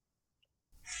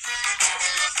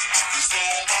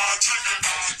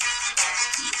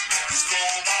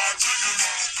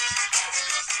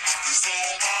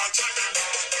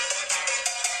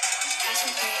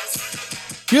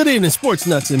Good evening, Sports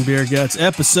Nuts and Beer Guts,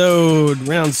 episode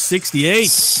round 68.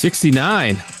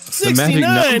 69. 69. The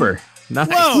magic number. Nice.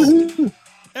 Whoa.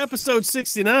 Episode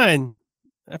 69.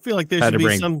 I feel like there should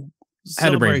be some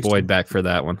had to bring Boyd back for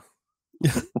that one.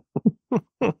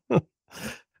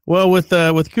 Well, with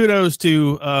kudos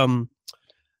to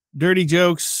Dirty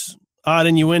Jokes, Odd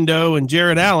Innuendo, and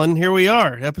Jared Allen, here we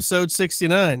are, episode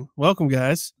 69. Welcome,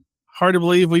 guys. Hard to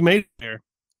believe we made it there.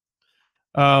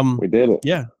 We did it.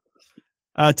 Yeah.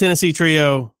 Tennessee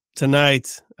Trio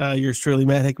tonight. Yours truly,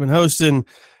 Matt Hickman, hosting.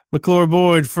 McClure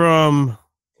Boyd from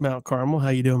Mount Carmel. How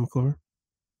you doing, McClure?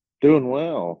 Doing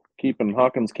well. Keeping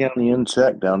Hawkins County in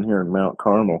check down here in Mount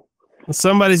Carmel.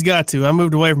 Somebody's got to. I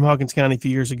moved away from Hawkins County a few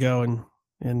years ago,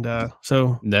 and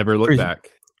so never look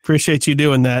back. Appreciate you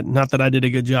doing that. Not that I did a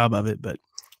good job of it, but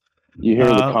you hear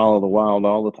the call of the wild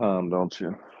all the time, don't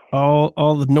you?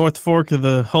 All the North Fork of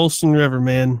the Holston River,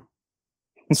 man.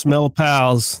 Smell of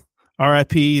pals.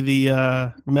 R.I.P.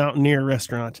 the Mountaineer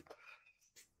restaurant.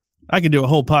 I could do a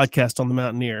whole podcast on the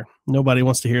Mountaineer. Nobody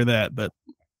wants to hear that, but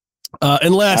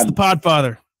and last, the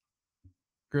Podfather,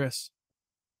 Chris.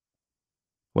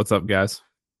 What's up, guys?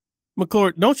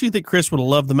 McClure, don't you think Chris would have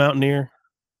loved the Mountaineer?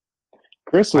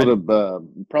 Chris would have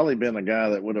probably been a guy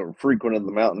that would have frequented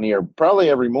the Mountaineer probably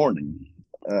every morning.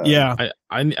 Yeah.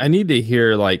 I need to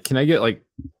hear, can I get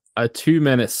a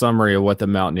 2-minute summary of what the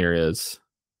Mountaineer is?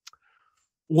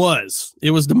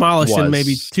 It was demolished in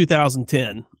maybe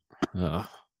 2010.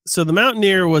 So the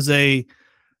Mountaineer was a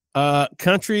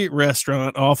country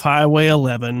restaurant off Highway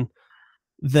 11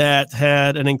 that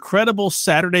had an incredible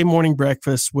Saturday morning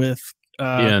breakfast with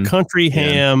country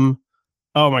ham.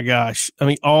 Oh my gosh. I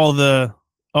mean, all the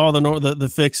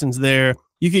fixings there.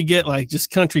 You could get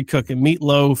just country cooking,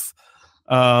 meatloaf,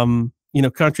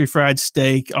 country fried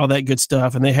steak, all that good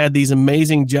stuff. And they had these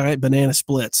amazing giant banana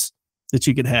splits that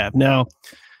you could have. Now,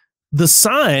 the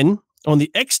sign on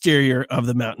the exterior of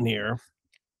the Mountaineer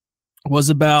was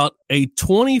about a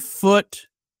 20-foot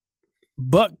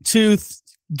buck-tooth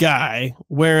guy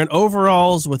wearing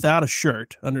overalls without a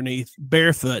shirt underneath,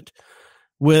 barefoot,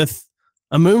 with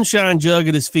a moonshine jug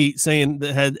at his feet saying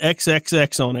that had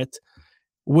XXX on it,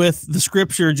 with the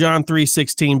scripture John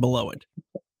 3:16 below it.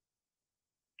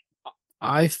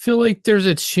 I feel like there's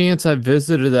a chance I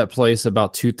visited that place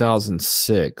about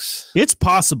 2006. It's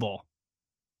possible.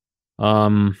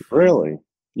 Really?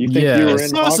 You think you were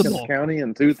in possible. Hawkins County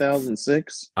in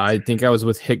 2006? I think I was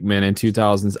with Hickman in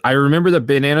 2000s. I remember the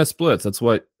banana splits. That's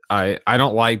what I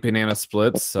don't like banana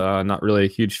splits. Not really a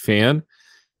huge fan.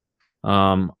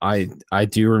 I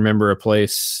do remember a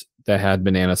place that had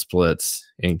banana splits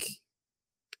in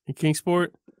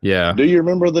Kingsport. Yeah. Do you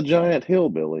remember the giant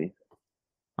hillbilly?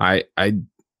 I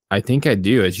think I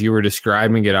do. As you were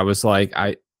describing it, I was like,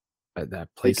 that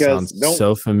place sounds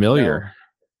so familiar.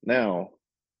 Now,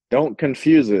 don't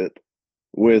confuse it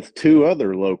with two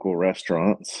other local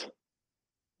restaurants.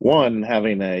 One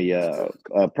having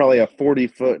probably a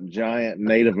 40-foot giant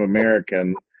Native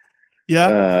American.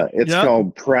 Yeah. It's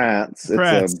called Pratt's.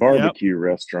 It's a barbecue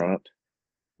restaurant,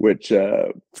 which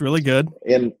it's really good.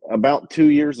 In about 2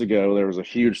 years ago, there was a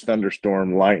huge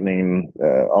thunderstorm, lightning,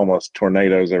 almost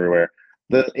tornadoes everywhere.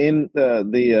 The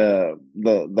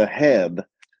head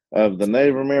of the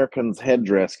Native American's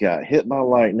headdress got hit by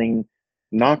lightning,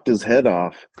 knocked his head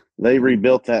off. They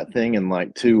rebuilt that thing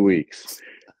in 2 weeks.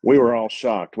 We were all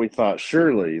shocked. We thought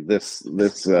surely this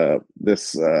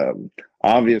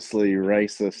obviously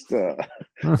racist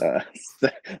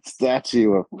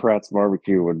statue of Pratt's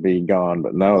Barbecue would be gone,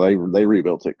 but no, they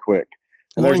rebuilt it quick.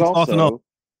 And there's also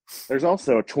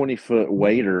a 20-foot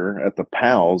waiter at the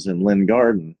Pals in Lynn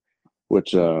Garden,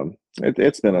 which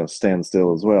it's been a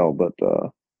standstill as well. But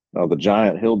the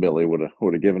giant hillbilly would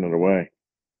have given it away.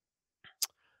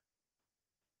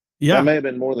 Yeah, that may have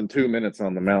been more than 2 minutes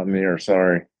on the Mountaineer.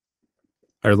 Sorry,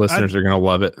 our listeners are gonna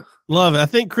love it. Love it. I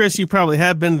think, Chris, you probably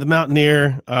have been to the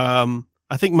Mountaineer.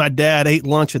 I think my dad ate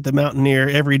lunch at the Mountaineer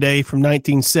every day from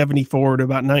 1974 to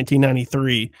about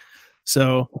 1993.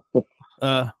 So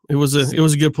it was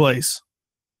a good place.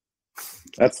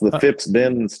 That's the Phipps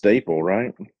Bend staple,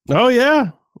 right? Oh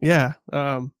yeah.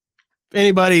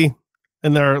 Anybody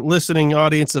in their listening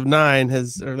audience of 9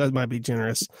 or that might be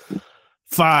generous,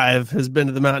 5 has been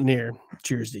to the Mountaineer.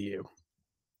 Cheers to you.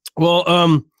 Well,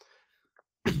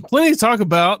 plenty to talk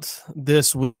about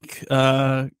this week.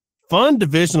 Fun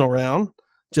divisional round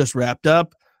just wrapped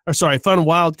up. Fun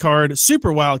wild card,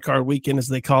 super wild card weekend, as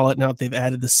they call it. Now that they've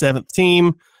added the 7th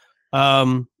team,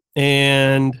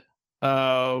 and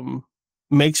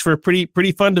makes for a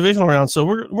pretty fun divisional round. So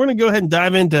we're going to go ahead and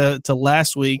dive into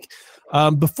last week.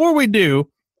 Before we do,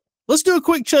 let's do a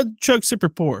quick chug, sip, or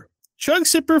pour. chug,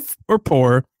 sip, or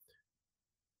pour,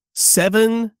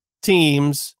 7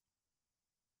 teams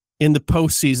in the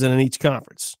postseason in each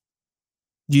conference.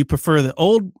 Do you prefer the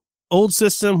old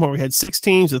system where we had 6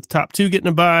 teams with the top 2 getting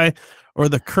a bye, or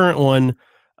the current one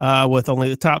with only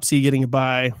the top seed getting a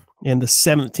bye and the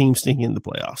 7th team sneaking in the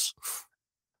playoffs?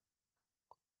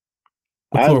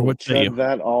 I would chug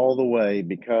that all the way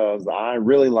because I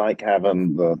really like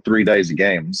having the 3 days of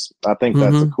games. I think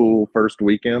that's a cool first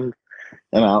weekend.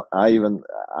 And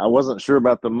I wasn't sure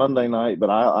about the Monday night, but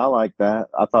I like that.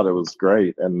 I thought it was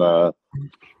great. And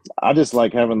I just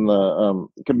like having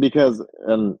because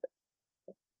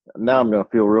now I'm going to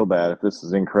feel real bad if this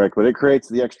is incorrect, but it creates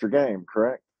the extra game,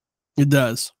 correct? It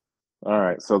does. All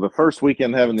right. So the first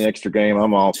weekend having the extra game,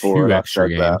 I'm all for it. 2 extra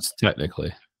games,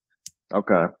 technically.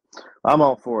 Okay. I'm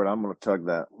all for it. I'm going to chug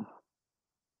that.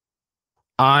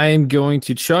 I'm going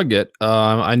to chug it.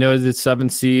 I know the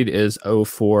 7th seed is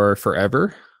 0-4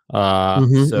 forever.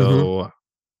 I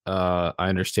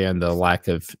understand the lack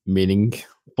of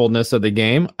meaningfulness of the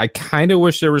game. I kind of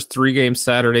wish there was 3 games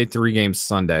Saturday, 3 games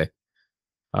Sunday,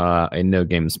 and no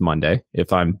games Monday,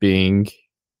 if I'm being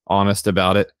honest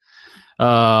about it.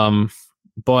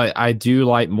 But I do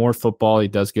like more football.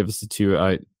 It does give us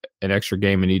an extra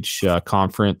game in each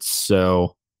conference.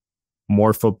 So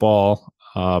more football,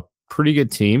 pretty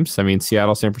good teams. I mean,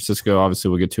 Seattle, San Francisco, obviously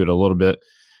we'll get to it a little bit.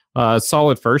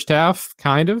 Solid first half,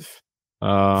 kind of.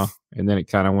 And then it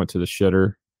kind of went to the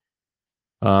shitter.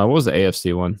 What was the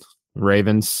AFC one?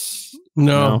 Ravens?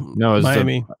 No, it was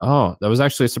Miami. That was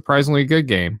actually a surprisingly good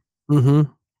game.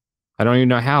 Mm-hmm. I don't even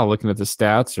know how, looking at the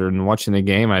stats or watching the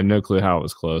game. I have no clue how it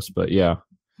was close, but yeah.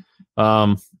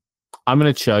 I'm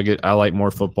going to chug it. I like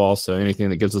more football, so anything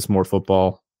that gives us more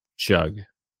football, chug.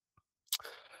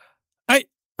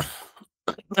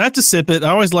 I have to sip it. I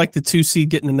always like the 2 seed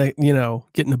getting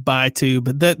a bye too.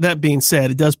 But that being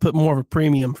said, it does put more of a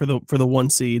premium for the 1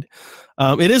 seed.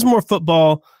 It is more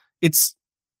football. It's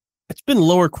been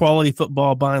lower quality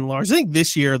football by and large. I think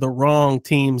this year the wrong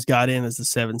teams got in as the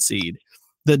 7 seed.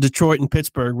 The Detroit and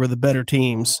Pittsburgh were the better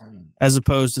teams as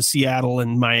opposed to Seattle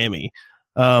and Miami.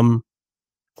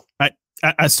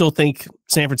 I still think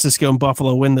San Francisco and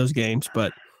Buffalo win those games,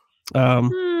 but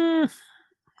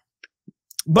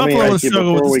Buffalo will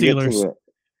struggle with the Steelers.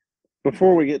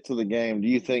 Before we get to the game, do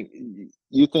you think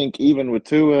even with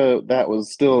Tua that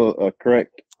was still a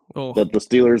correct that the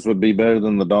Steelers would be better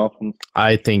than the Dolphins?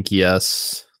 I think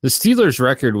yes. The Steelers'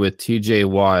 record with T.J.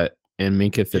 Watt and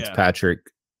Minkah Fitzpatrick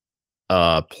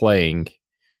playing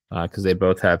because they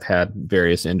both have had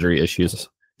various injury issues.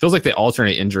 Feels like they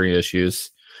alternate injury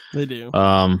issues. They do.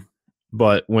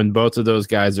 But when both of those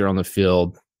guys are on the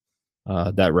field,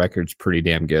 that record's pretty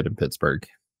damn good in Pittsburgh.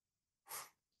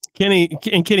 Kenny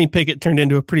Pickett turned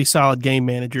into a pretty solid game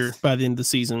manager by the end of the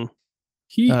season.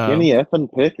 Kenny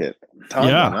effing Pickett.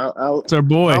 Tomlin, it's our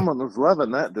boy. Tomlin was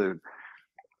loving that dude.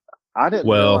 I didn't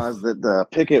realize that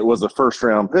Pickett was a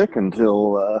first-round pick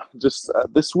until just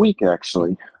this week,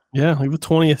 actually. Yeah, like the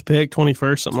 20th pick,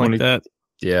 21st, something like that.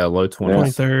 Yeah, low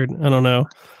 20s. 23rd. I don't know.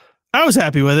 I was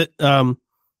happy with it.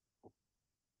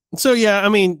 So, yeah, I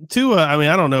mean, Tua,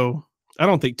 I don't know. I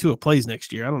don't think Tua plays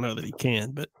next year. I don't know that he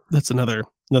can, but that's another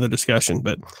discussion.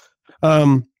 But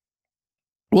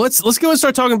let's go and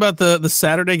start talking about the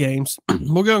Saturday games.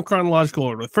 We'll go in chronological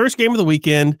order. The first game of the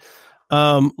weekend.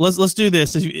 Let's do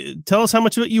this. Tell us how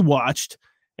much of it you watched,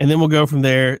 and then we'll go from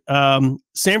there. San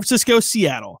Francisco,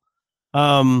 Seattle.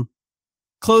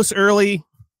 Close early.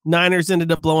 Niners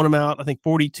ended up blowing them out. I think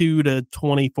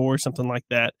 42-24, something like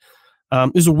that.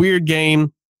 It was a weird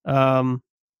game. But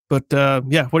what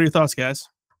are your thoughts, guys?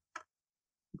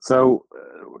 So,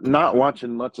 not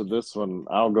watching much of this one.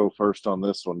 I'll go first on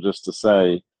this one just to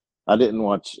say I didn't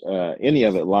watch any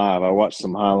of it live. I watched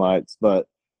some highlights, but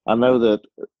I know that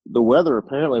the weather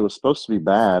apparently was supposed to be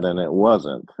bad, and it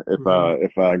wasn't.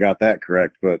 If I got that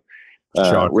correct, but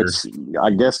which I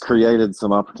guess created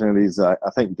some opportunities. I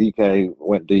think DK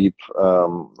went deep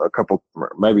a couple,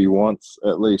 maybe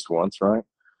at least once, right?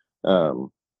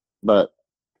 But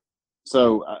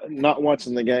so not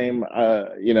watching the game,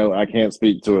 I can't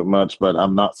speak to it much, but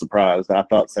I'm not surprised. I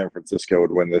thought San Francisco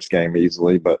would win this game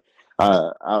easily, but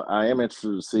I am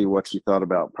interested to see what you thought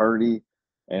about Purdy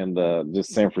and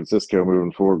just San Francisco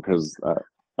moving forward, because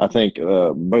I think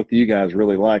both of you guys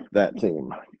really like that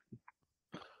team.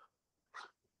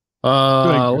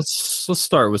 Let's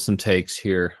start with some takes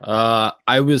here.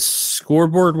 I was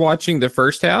scoreboard watching the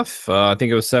first half. I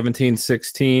think it was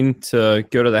 17-16 to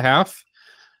go to the half.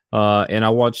 And I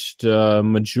watched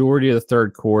majority of the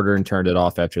third quarter and turned it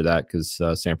off after that because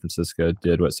San Francisco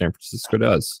did what San Francisco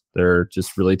does. They're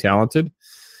just really talented.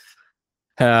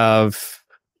 Have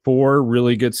 4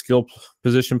 really good skill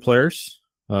position players.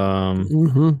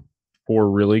 4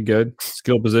 really good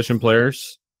skill position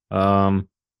players. And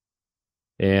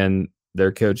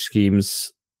their coach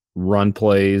schemes run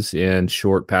plays and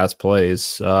short pass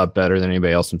plays better than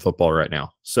anybody else in football right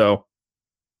now. So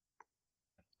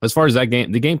as far as that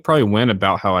game, the game probably went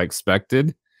about how I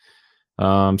expected.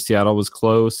 Seattle was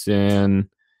close, and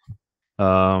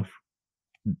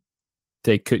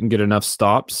they couldn't get enough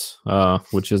stops,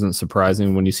 which isn't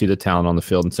surprising when you see the talent on the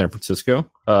field in San Francisco,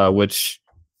 which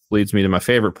leads me to my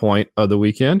favorite point of the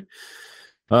weekend.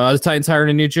 The Titans hired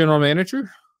a new general manager,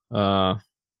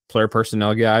 player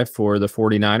personnel guy for the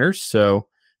 49ers. So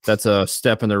that's a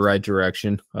step in the right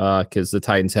direction because the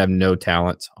Titans have no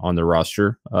talent on the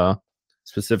roster,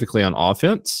 specifically on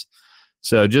offense.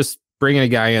 So just bringing a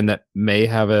guy in that may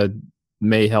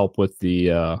help with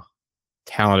the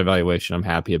talent evaluation, I'm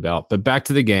happy about. But back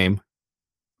to the game.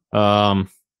 Brock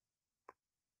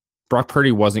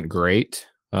Purdy wasn't great,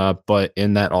 but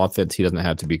in that offense, he doesn't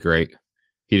have to be great.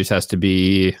 He just has to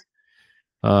be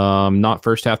not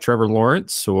first half Trevor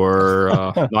Lawrence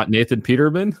or not Nathan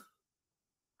Peterman.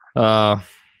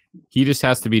 He just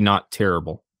has to be not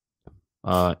terrible.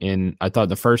 And I thought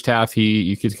the first half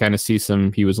you could kind of see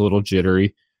he was a little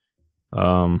jittery.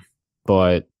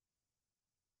 But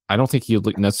I don't think he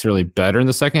looked necessarily better in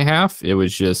the second half. It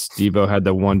was just Deebo had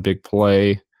the one big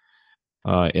play,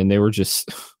 and they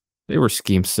were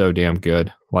schemed so damn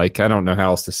good. Like, I don't know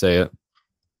how else to say it.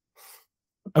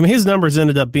 I mean, his numbers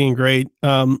ended up being great.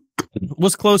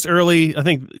 Was close early. I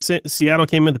think Seattle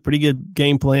came in with a pretty good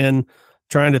game plan,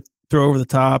 trying to throw over the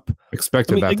top.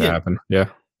 Expected that to happen. Yeah.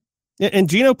 And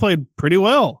Geno played pretty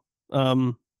well.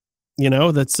 That's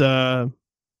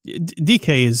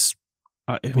DK is.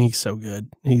 He's so good.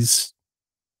 He's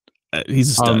a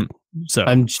stud.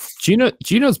 And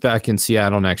Geno's back in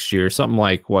Seattle next year. Something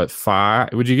like 5?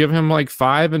 Would you give him like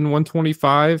 5 and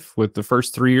 125 with the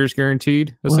first 3 years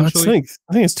guaranteed? Essentially, well,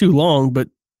 I think it's too long, but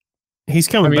he's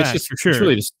coming back for sure. It's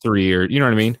really just 3 years. You know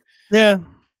what I mean? Yeah.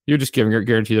 You're just giving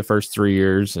guarantee the first 3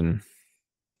 years and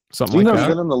something like that. Geno's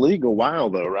been in the league a while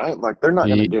though, right? Like they're not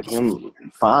going to give him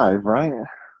 5, right?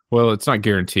 Well, it's not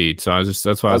guaranteed, so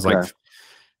that's why I was like.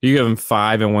 You give him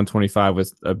 5 and 125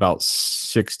 with about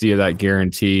 60 of that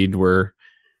guaranteed, where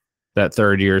that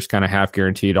third year is kind of half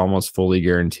guaranteed, almost fully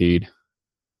guaranteed.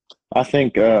 I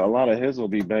think a lot of his will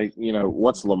be based,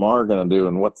 what's Lamar going to do,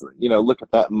 and look at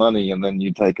that money, and then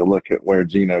you take a look at where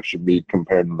Geno should be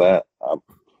compared to that.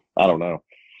 I don't know.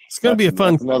 It's going to be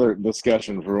another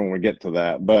discussion for when we get to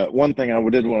that. But one thing I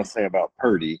did want to say about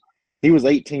Purdy, he was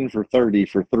 18 for 30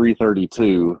 for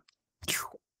 332.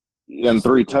 And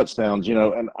 3 touchdowns,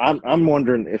 and I'm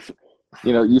wondering if,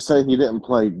 you say he didn't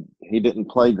play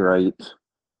great.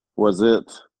 Was it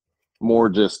more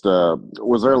just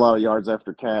was there a lot of yards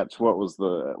after catch? What was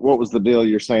the deal?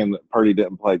 You're saying that Purdy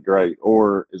didn't play great,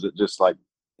 or is it just like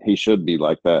he should be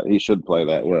like that? He should play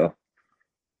that well.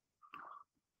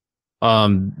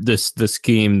 The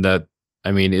scheme that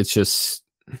it's just.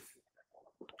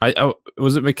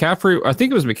 Was it McCaffrey? I think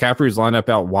it was McCaffrey's lineup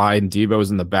out wide, and Deebo was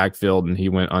in the backfield, and he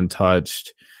went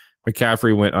untouched.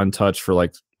 McCaffrey went untouched for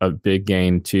like a big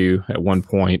gain too at one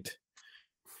point.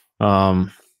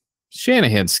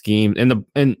 Shanahan schemed, and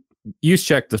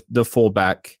Juszczyk, the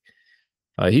fullback,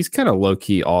 he's kind of low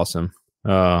key awesome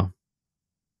because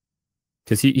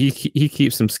he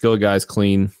keeps some skill guys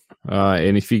clean,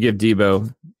 and if you give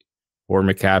Deebo or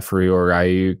McCaffrey or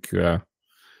Ayuk.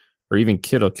 Or even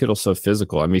Kittle's so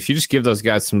physical. If you just give those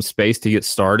guys some space to get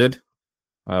started,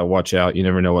 watch out. You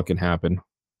never know what can happen.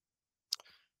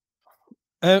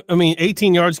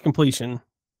 18 yards completion.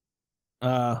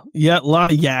 A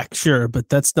lot of yak, sure, but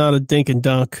that's not a dink and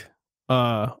dunk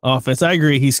offense. I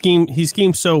agree. He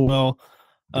schemed so well.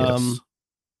 Yes.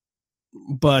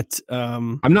 But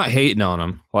I'm not hating on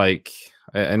him. Like,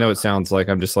 I know it sounds like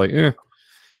I'm just like, eh.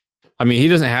 He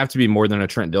doesn't have to be more than a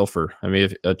Trent Dilfer.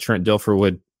 If a Trent Dilfer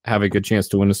would have a good chance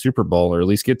to win a Super Bowl or at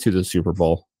least get to the Super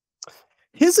Bowl.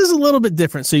 His is a little bit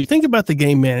different. So you think about the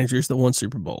game managers that won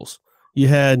Super Bowls. You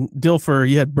had Dilfer,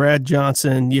 you had Brad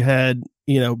Johnson, you had,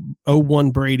 01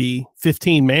 Brady,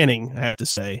 15 Manning, I have to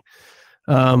say.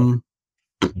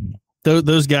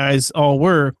 Those guys all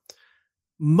were.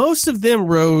 Most of them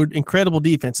rode incredible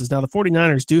defenses. Now, the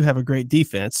 49ers do have a great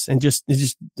defense and just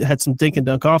had some dink and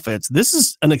dunk offense. This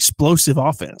is an explosive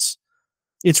offense.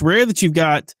 It's rare that you've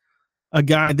got a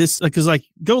guy because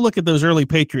go look at those early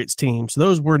Patriots teams.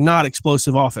 Those were not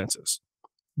explosive offenses.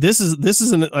 This is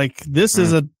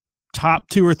a top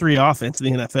 2 or 3 offense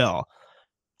in the NFL,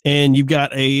 and you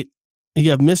have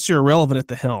Mr. Irrelevant at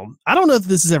the helm. I don't know if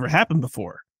this has ever happened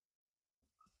before.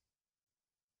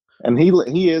 And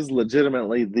he is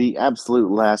legitimately the absolute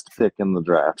last pick in the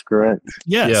draft, correct?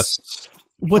 Yes.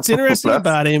 What's interesting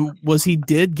about him was he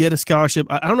did get a scholarship.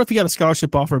 I don't know if he got a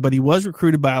scholarship offer, but he was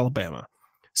recruited by Alabama.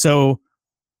 So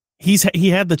he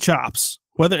had the chops.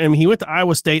 He went to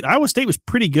Iowa State. Iowa State was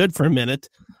pretty good for a minute.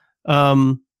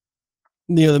 The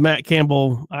Matt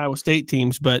Campbell Iowa State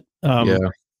teams, but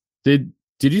Did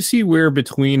you see where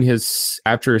between his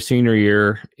after his senior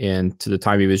year and to the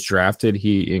time he was drafted,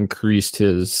 he increased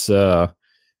his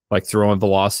throwing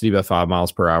velocity by 5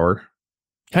 miles per hour?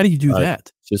 How do you do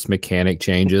that? Just mechanic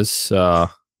changes. Yeah.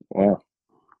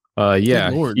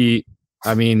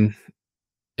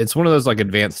 It's one of those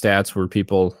advanced stats where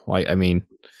people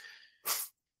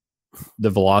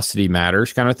the velocity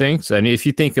matters kind of thing. So, if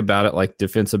you think about it,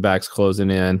 defensive backs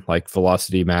closing in,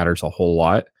 velocity matters a whole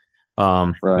lot.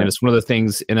 Right. And it's one of the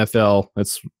things NFL,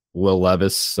 it's Will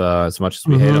Levis, as much as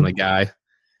we hate on the guy.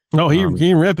 Oh, he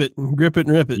can rip it, grip it,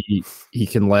 and rip it. He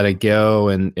can let it go.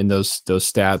 And in those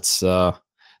stats,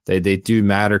 they do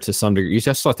matter to some degree. You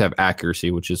just have to have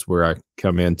accuracy, which is where I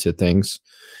come into things.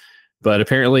 But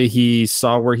apparently he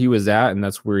saw where he was at, and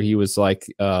that's where he was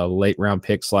late round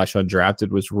pick / undrafted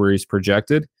was where he's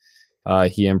projected.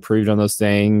 He improved on those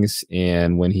things,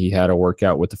 and when he had a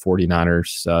workout with the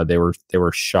 49ers, they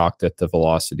were shocked at the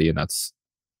velocity, and that's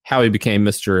how he became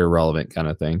Mr. Irrelevant kind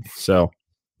of thing. So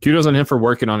kudos on him for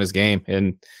working on his game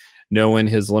and knowing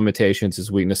his limitations,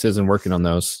 his weaknesses, and working on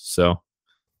those. So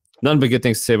none but good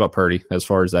things to say about Purdy as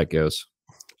far as that goes.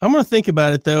 I'm going to think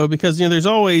about it, though, because there's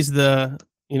always the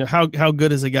how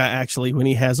good is a guy actually when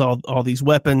he has all these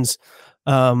weapons.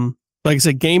 Like I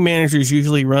said, game managers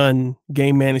usually run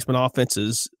game management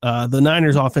offenses. The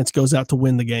Niners offense goes out to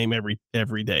win the game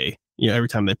every day, every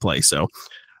time they play. So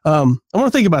I want to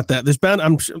think about that. There's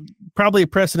probably a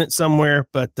precedent somewhere,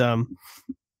 but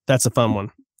that's a fun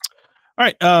one. All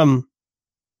right.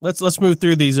 Let's move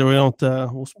through these, or we don't.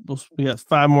 We got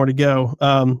 5 more to go.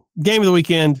 Game of the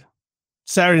weekend,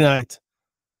 Saturday night.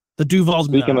 The Duval's.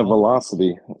 Speaking of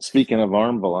velocity, speaking of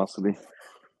arm velocity.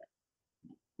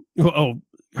 Oh,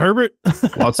 Herbert.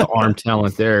 Lots of arm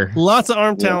talent there. Lots of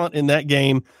arm talent in that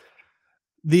game.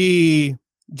 The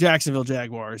Jacksonville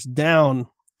Jaguars down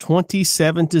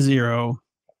 27-0.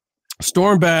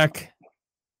 Storm back,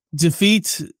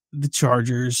 defeat the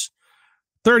Chargers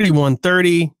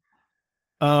 31-30.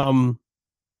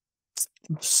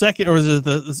 Second, or was it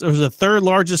the third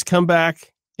largest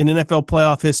comeback in NFL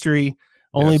playoff history,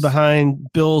 only behind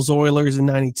Bills Oilers in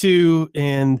 92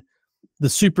 and the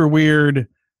super weird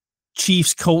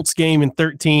Chiefs Colts game in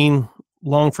 13,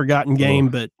 long forgotten game.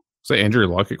 But was that Andrew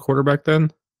Luck at quarterback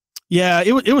then? Yeah,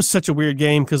 it was such a weird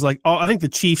game because I think the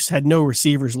Chiefs had no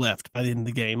receivers left by the end of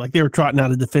the game. They were trotting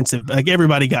out a defensive,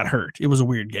 everybody got hurt. It was a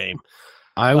weird game.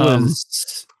 I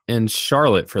was in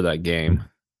Charlotte for that game.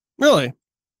 Really?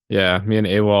 Yeah, me and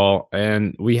AWOL,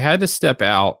 and we had to step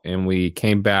out, and we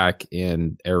came back,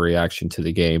 and our reaction to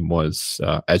the game was,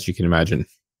 as you can imagine,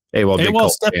 AWOL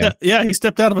stepped out. Yeah, he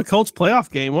stepped out of a Colts playoff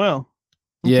game. Wow.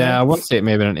 Okay. Yeah, I want to say it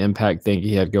may have been an impact thing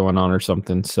he had going on or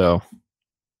something. So,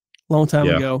 long time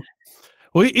ago.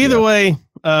 Well, either way,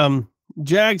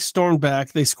 Jags stormed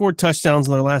back. They scored touchdowns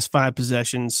in their last 5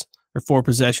 possessions, or 4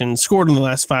 possessions. Scored in the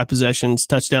last 5 possessions,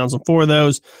 touchdowns on 4 of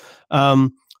those.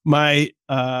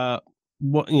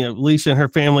 Lisa and her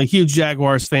family, huge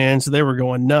Jaguars fans, so they were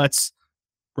going nuts,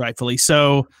 rightfully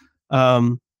so.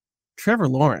 Trevor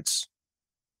Lawrence,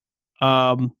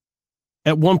 at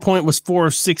one point was 4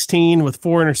 of 16 with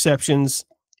 4 interceptions.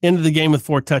 Ended the game with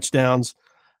 4 touchdowns.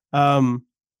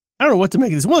 I don't know what to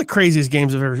make of this. One of the craziest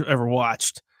games I've ever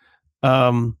watched.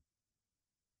 The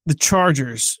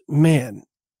Chargers, man,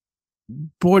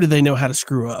 boy, do they know how to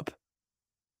screw up.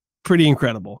 Pretty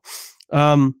incredible.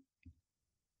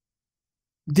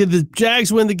 Did the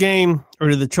Jags win the game, or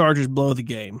did the Chargers blow the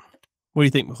game? What do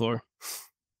you think, McClure?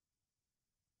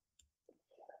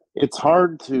 It's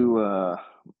hard to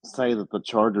say that the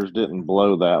Chargers didn't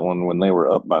blow that one when they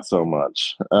were up by so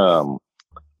much.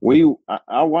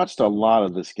 I watched a lot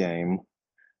of this game.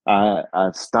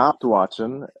 I stopped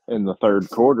watching in the third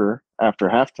quarter after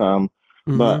halftime,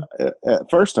 but at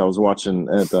first I was watching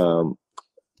at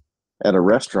a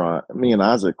restaurant. Me and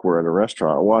Isaac were at a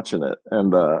restaurant watching it,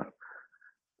 and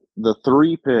the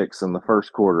 3 picks in the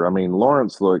first quarter. I mean,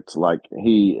 Lawrence looked like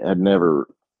he had never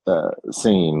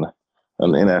seen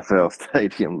an NFL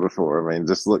stadium before. I mean,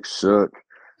 just looked shook,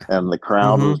 and the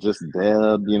crowd was just dead.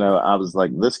 I was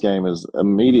like, this game is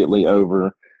immediately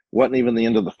over. Wasn't even the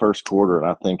end of the first quarter, and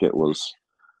I think it was.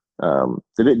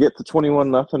 Did it get to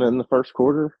 21-0 in the first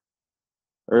quarter?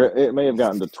 Or it may have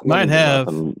gotten to 20. Might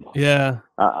have. Yeah.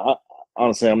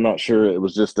 honestly, I'm not sure it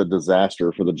was just a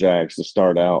disaster for the Jags to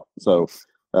start out. So,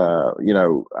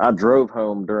 I drove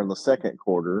home during the second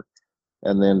quarter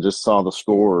and then just saw the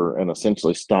score and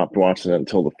essentially stopped watching it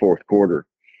until the fourth quarter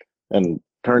and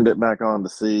turned it back on to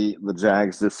see the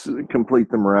Jags just complete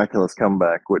the miraculous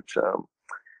comeback, which,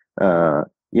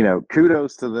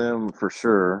 kudos to them for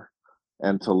sure.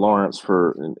 And to Lawrence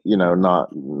for, not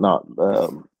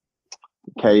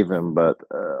caving, but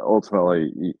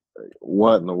ultimately,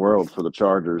 what in the world for the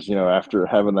Chargers, after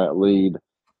having that lead.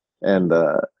 And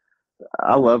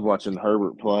I love watching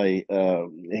Herbert play.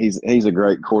 He's a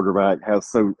great quarterback.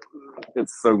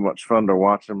 It's so much fun to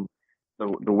watch him.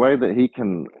 The way that he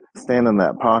can stand in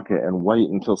that pocket and wait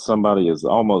until somebody is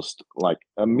almost like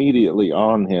immediately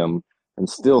on him and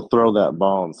still throw that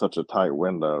ball in such a tight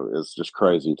window is just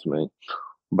crazy to me.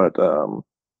 But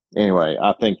anyway,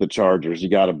 I think the Chargers, you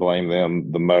got to blame them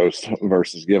the most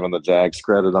versus giving the Jags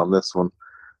credit on this one,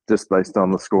 just based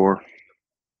on the score.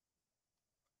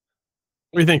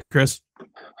 What do you think, Chris?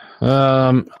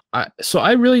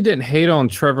 I really didn't hate on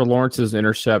Trevor Lawrence's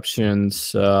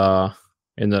interceptions.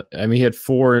 He had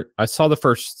 4. I saw the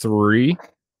first 3.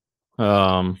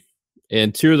 And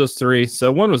 2 of those 3.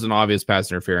 So one was an obvious pass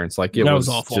interference. Like it was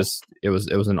awful. It was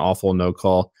an awful no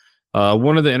call.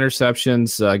 One of the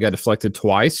interceptions got deflected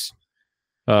twice,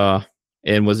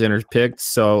 and was interpicked.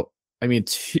 So,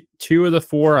 2 of the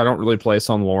 4, I don't really place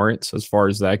on Lawrence as far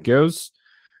as that goes.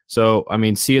 So,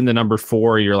 seeing the number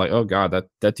 4, you're like, oh God,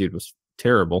 that dude was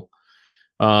terrible.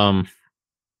 I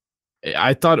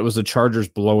thought it was the Chargers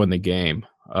blowing the game.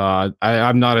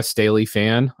 I'm not a Staley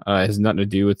fan. It has nothing to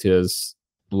do with his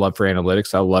love for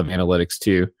analytics. I love analytics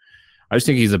too. I just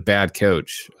think he's a bad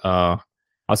coach. I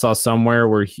saw somewhere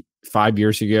where 5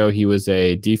 years ago he was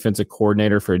a defensive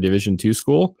coordinator for a Division II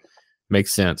school.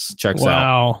 Makes sense. Checks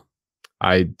out.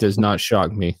 Wow. Does not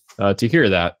shock me to hear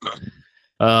that.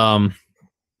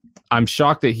 I'm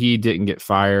shocked that he didn't get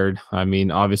fired.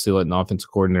 Obviously letting the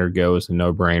offensive coordinator go is a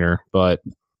no-brainer, but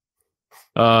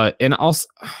and also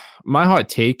my hot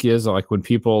take is like when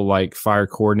people like fire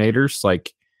coordinators,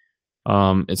 like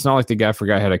it's not like the guy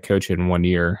forgot how to coach in 1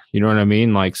 year. You know what I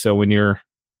mean? Like, so when you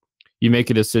make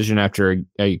a decision after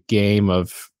a game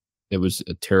of it was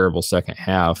a terrible second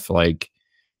half, like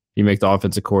you make the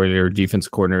offensive coordinator,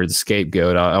 defensive coordinator the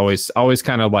scapegoat. I always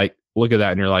kind of like look at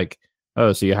that and you're like,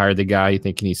 oh, so you hired the guy you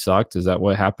thinking he sucked? Is that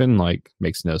what happened? Like,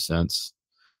 makes no sense.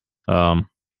 I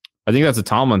think that's a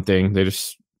Tomlin thing. They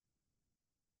just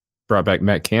brought back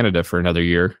Matt Canada for another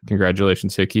year.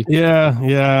 Congratulations, Hickey. Yeah.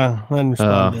 I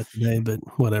understand that today, but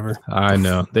whatever. I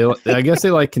know. I guess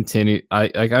they like continue. I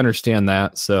understand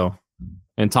that. So,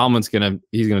 and Tomlin's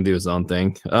he's gonna do his own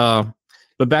thing.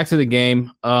 But back to the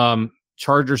game.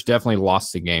 Chargers definitely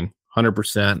lost the game,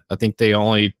 100%. I think they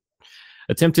only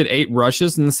attempted 8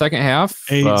 rushes in the second half.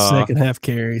 8 second half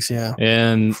carries, yeah.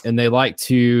 And they like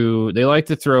to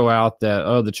throw out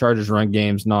that the Chargers run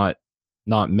game's not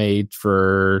made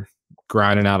for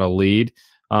grinding out a lead.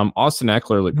 Austin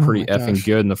Eckler looked pretty effing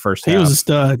good in the first half. He was a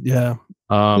stud, yeah.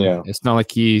 It's not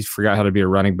like he forgot how to be a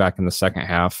running back in the second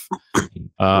half.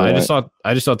 I just thought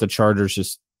the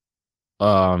Chargers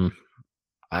I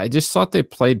just thought they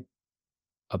played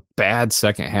a bad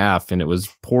second half, and it was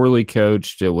poorly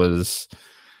coached. It was,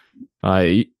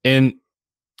 and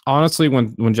honestly,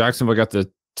 when Jacksonville got the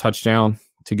touchdown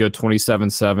to go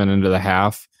 27-7 into the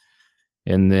half,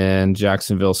 and then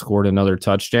Jacksonville scored another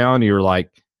touchdown, you were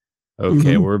like,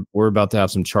 okay, we're about to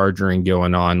have some charging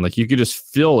going on. Like you could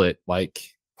just feel it like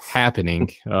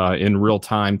happening in real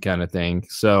time kind of thing.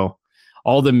 So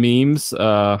all the memes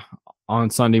on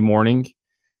Sunday morning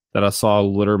that I saw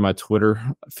litter my Twitter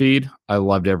feed, I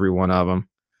loved every one of them.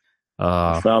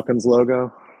 Falcons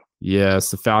logo. Yes,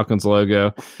 the Falcons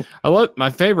logo. My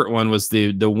favorite one was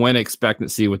the win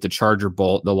expectancy with the Charger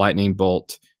bolt, the lightning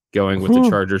bolt going with the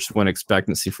Chargers win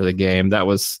expectancy for the game. That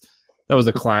was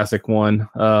a classic one.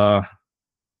 Yeah,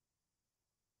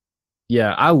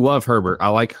 I love Herbert. I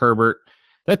like Herbert.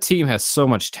 That team has so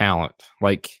much talent.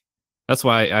 Like, that's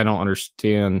why I don't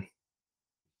understand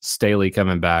Staley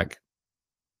coming back,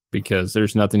 because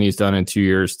there's nothing he's done in 2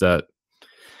 years that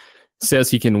says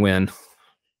he can win.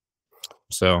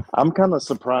 So I'm kind of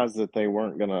surprised that they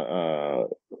weren't going to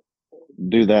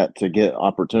do that to get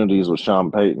opportunities with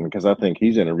Sean Payton, because I think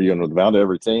he's interviewing with about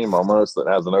every team almost that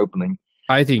has an opening.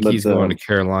 I think he's going to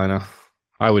Carolina.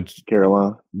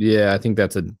 Carolina. Yeah, I think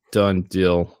that's a done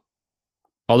deal.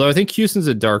 Although I think Houston's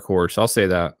a dark horse. I'll say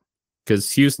that,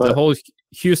 because the whole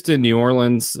Houston, New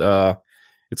Orleans,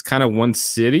 it's kind of one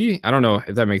city. I don't know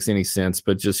if that makes any sense,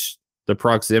 but just the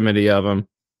proximity of them.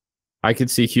 I could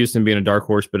see Houston being a dark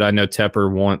horse, but I know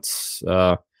Tepper wants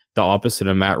the opposite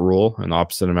of Matt Rule, and the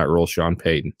opposite of Matt Rule, Sean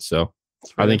Payton. So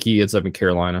I think he ends up in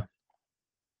Carolina.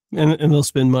 And they'll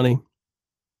spend money.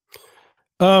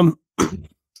 All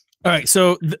right,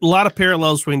 so a lot of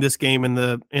parallels between this game and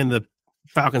the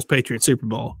Falcons Patriots Super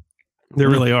Bowl. There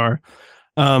really are.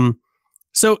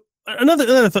 So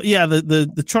another thought, yeah,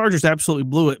 the Chargers absolutely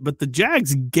blew it, but the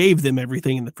Jags gave them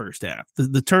everything in the first half.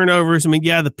 The turnovers, I mean,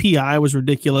 yeah, the PI was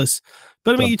ridiculous,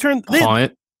 but I mean, the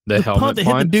punt, the helmet punt, they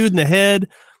hit the dude in the head,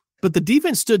 but the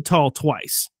defense stood tall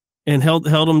twice and held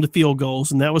them to field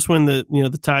goals, and that was when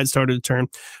the tide started to turn.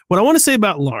 What I want to say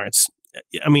about Lawrence,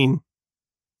 I mean,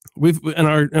 we've in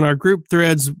our group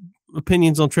threads,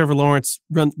 opinions on Trevor Lawrence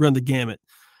run the gamut.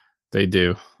 They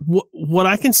do. What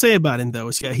I can say about him, though,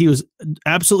 is he was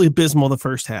absolutely abysmal the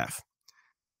first half.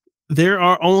 There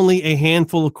are only a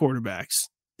handful of quarterbacks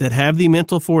that have the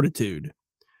mental fortitude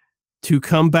to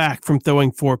come back from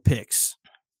throwing 4 picks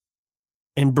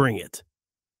and bring it.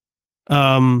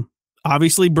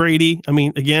 Obviously Brady. I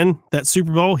mean, again, that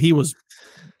Super Bowl, he was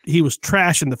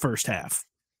trash in the first half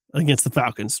against the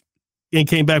Falcons and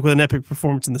came back with an epic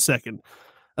performance in the second.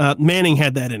 Manning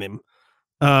had that in him.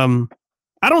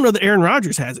 I don't know that Aaron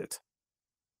Rodgers has it.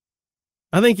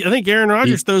 I think Aaron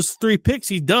Rodgers throws 3 picks,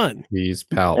 he's done. He's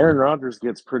pouting. Aaron Rodgers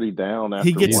gets pretty down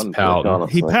after one pick,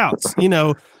 he pouts.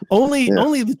 Only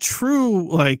the true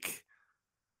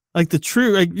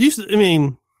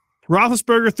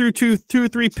Roethlisberger threw two or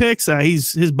 3 picks.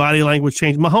 His body language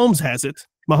changed. Mahomes has it.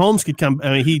 Mahomes could come.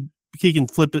 I mean, he can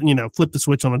flip it. Flip the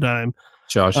switch on a dime.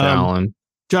 Josh Allen.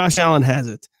 Josh Allen has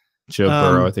it. Joe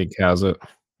Burrow, I think, has it.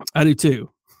 I do too.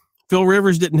 Phil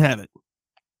Rivers didn't have it.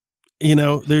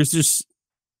 There's just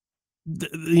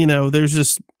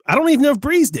I don't even know if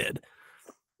Breeze did.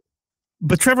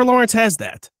 But Trevor Lawrence has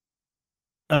that.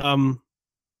 And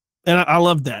I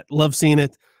love that. Love seeing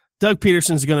it. Doug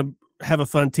Peterson's going to have a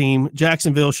fun team.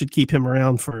 Jacksonville should keep him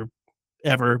around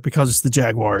forever because it's the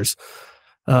Jaguars.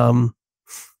 They've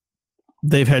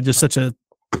had just such a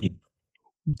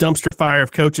dumpster fire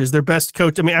of coaches. Their best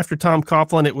coach, I mean, after Tom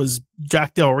Coughlin, it was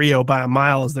Jack Del Rio by a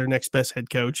mile as their next best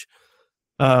head coach.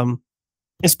 And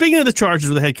speaking of the Chargers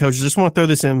with the head coaches, I just want to throw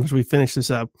this in as we finish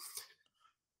this up.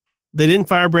 They didn't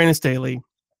fire Brandon Staley.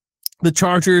 The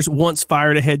Chargers once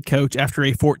fired a head coach after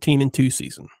a 14-2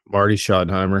 season. Marty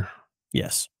Schottenheimer.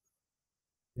 Yes.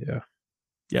 Yeah.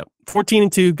 Yep.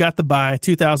 14-2, got the bye.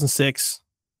 2006.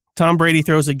 Tom Brady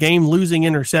throws a game-losing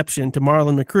interception to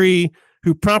Marlon McCree,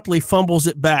 who promptly fumbles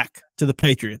it back to the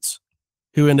Patriots,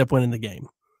 who end up winning the game.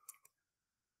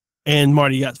 And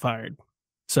Marty got fired.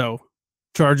 So,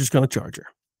 Chargers going to Charger.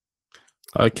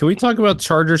 Can we talk about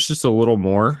Chargers just a little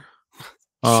more?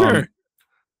 Sure.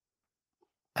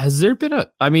 Has there been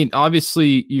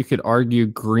obviously you could argue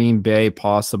Green Bay,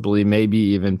 possibly, maybe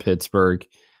even Pittsburgh.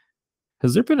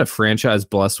 Has there been a franchise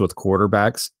blessed with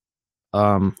quarterbacks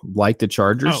like the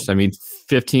Chargers? Oh.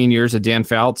 15 years of Dan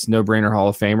Fouts, no-brainer Hall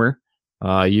of Famer.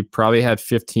 You probably had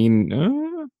 15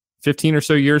 or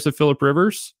so years of Phillip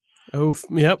Rivers. Oh,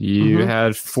 yep. You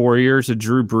had 4 years of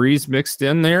Drew Brees mixed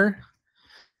in there.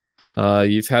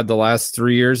 You've had the last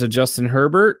 3 years of Justin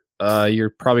Herbert.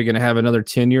 You're probably going to have another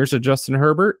 10 years of Justin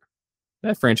Herbert.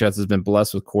 That franchise has been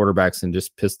blessed with quarterbacks and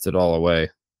just pissed it all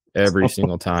away every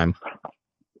single time.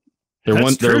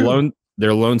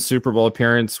 Their lone Super Bowl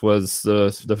appearance was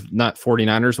the not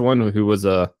 49ers one, who was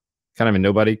a kind of a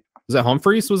nobody. Was that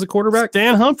Humphreys was a quarterback?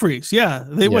 Stan Humphreys, yeah.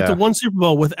 They went to one Super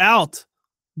Bowl without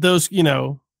those,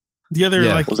 the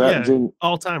other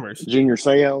all-timers. Junior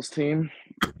Seau's team?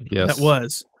 Yes. That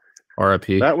was.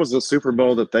 RIP. That was the Super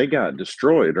Bowl that they got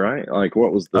destroyed, right? Like,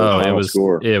 what was the final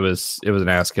score? It was an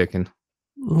ass kicking.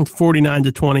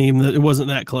 49-20. It wasn't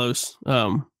that close.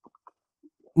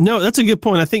 No, that's a good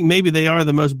point. I think maybe they are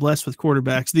the most blessed with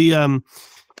quarterbacks. The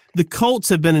Colts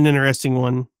have been an interesting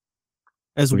one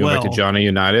as well. Back to Johnny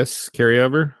Unitas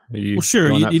carryover. Well,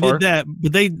 sure, you did that,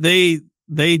 but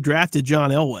they drafted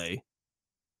John Elway.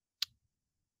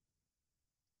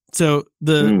 So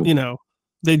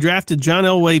they drafted John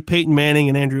Elway, Peyton Manning,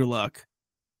 and Andrew Luck.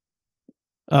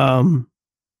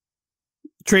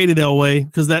 Traded Elway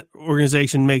because that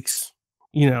organization makes,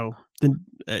 in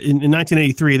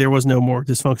 1983, there was no more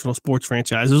dysfunctional sports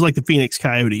franchise. It was like the Phoenix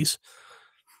Coyotes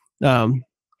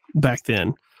back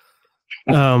then.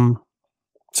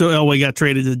 So Elway got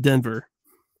traded to Denver.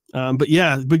 But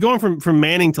going from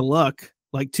Manning to Luck,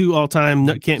 like 2 all-time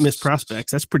can't miss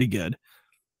prospects, that's pretty good.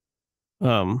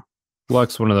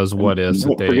 Luck's one of those what ifs.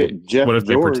 What if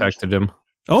they protected him?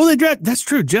 Oh, that's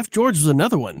true. Jeff George was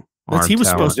another one. He was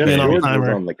supposed to be an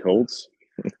all-timer on the Colts.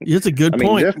 It's a good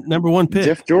point. Number 1 pick.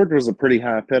 Jeff George was a pretty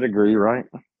high pedigree, right?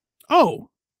 Oh,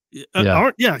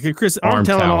 Chris, arm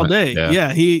talent all day.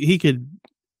 Yeah, he could.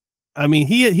 I mean,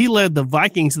 he led the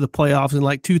Vikings to the playoffs in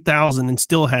like 2000 and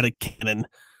still had a cannon.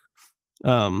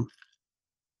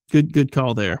 Good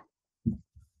call there.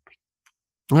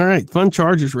 All right, fun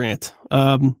Chargers rant.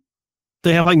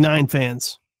 They have like 9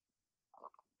 fans.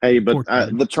 Hey, but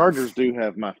the Chargers do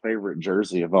have my favorite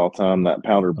jersey of all time, that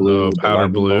powder blue. Powder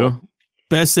blue.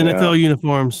 Best NFL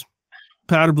uniforms.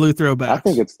 Powder blue throwbacks. I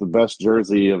think it's the best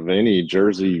jersey of any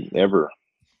jersey ever.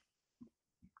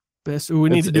 Best. We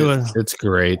need to do It's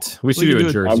great. We should do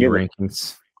a jersey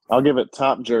rankings. I'll give it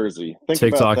top jersey.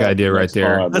 TikTok idea right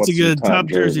there. That's a good top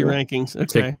jersey rankings.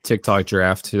 Okay. TikTok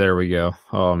draft. There we go.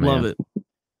 Oh man, love it.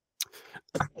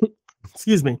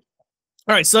 Excuse me.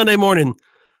 All right, Sunday morning.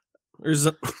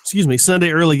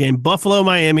 Sunday early game. Buffalo,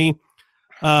 Miami.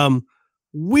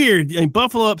 Weird. I mean,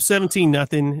 Buffalo up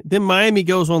 17-0. Then Miami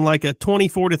goes on like a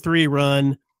 24-3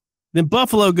 run. Then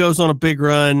Buffalo goes on a big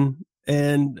run,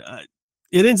 and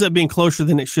it ends up being closer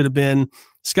than it should have been.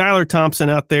 Skylar Thompson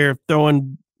out there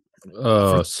throwing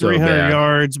for 300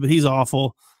 yards, but he's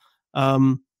awful.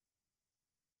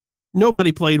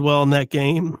 Nobody played well in that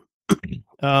game.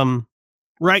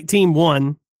 Right team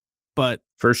won, but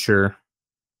for sure,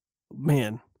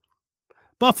 man,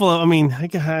 Buffalo. I mean, I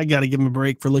got to give them a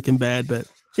break for looking bad, but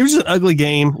it was just an ugly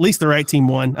game. At least the right team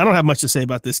won. I don't have much to say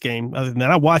about this game other than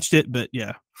that. I watched it, but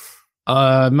yeah.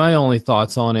 My only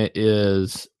thoughts on it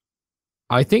is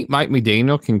I think Mike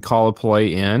McDaniel can call a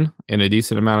play in a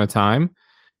decent amount of time.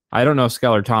 I don't know if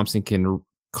Skylar Thompson can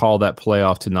call that play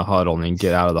off to the huddle and then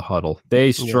get out of the huddle.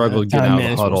 They struggle to get out of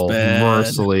the huddle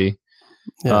mercilessly.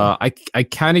 Yeah. I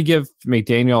kind of give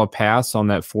McDaniel a pass on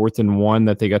that 4th and 1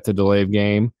 that they got the delay of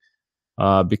game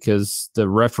because the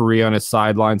referee on his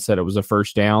sideline said it was a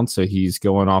first down, so he's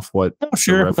going off what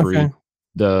the referee,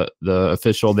 the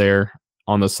official there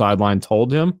on the sideline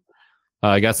told him.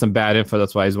 I got some bad info.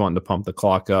 That's why he's wanting to pump the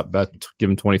clock up, but give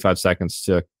him 25 seconds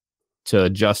to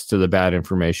adjust to the bad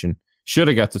information. Should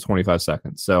have got to 25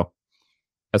 seconds. So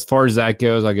as far as that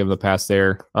goes, I'll give him the pass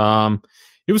there.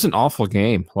 It was an awful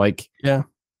game. I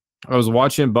was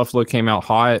watching. Buffalo came out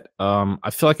hot. I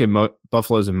feel like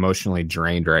Buffalo is emotionally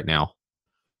drained right now.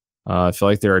 I feel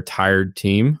like they're a tired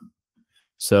team.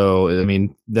 So, I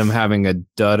mean, them having a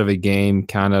dud of a game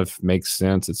kind of makes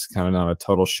sense. It's kind of not a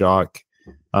total shock.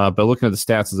 But looking at the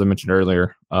stats, as I mentioned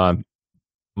earlier,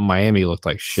 Miami looked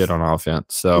like shit on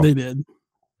offense. So they did.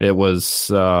 It was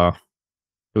a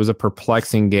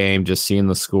perplexing game just seeing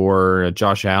the score.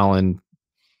 Josh Allen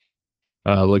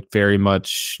looked very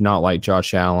much not like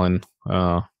Josh Allen.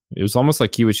 It was almost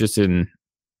like he was just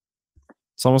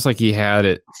it's almost like he had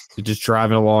it just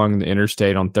driving along the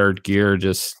interstate on 3rd gear,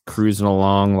 just cruising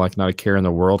along like not a care in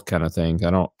the world kind of thing.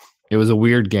 It was a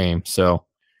weird game. So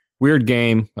weird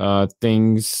game. I'm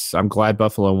glad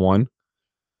Buffalo won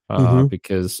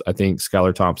because I think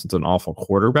Skylar Thompson's an awful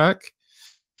quarterback,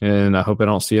 and I hope I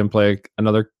don't see him play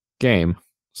another game.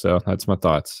 So that's my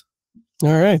thoughts.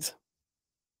 All right.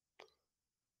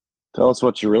 Tell us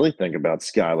what you really think about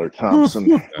Skylar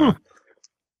Thompson.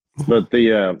 But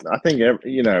I think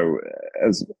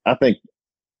I think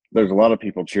there's a lot of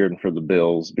people cheering for the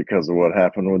Bills because of what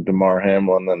happened with Damar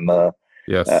Hamlin, and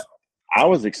yes. I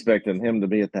was expecting him to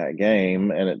be at that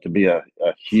game and it to be a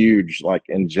huge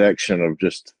injection of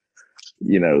just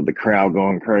the crowd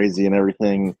going crazy and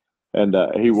everything. And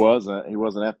he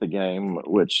wasn't at the game,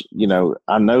 which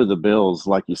I know the Bills,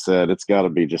 like you said, it's got to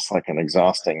be just like an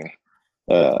exhausting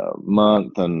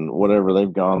month and whatever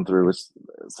they've gone through.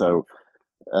 So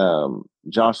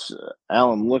Josh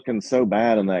Allen looking so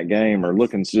bad in that game, or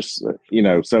looking just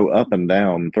so up and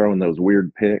down, throwing those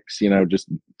weird picks,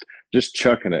 just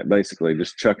chucking it, basically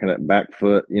just chucking it back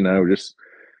foot, just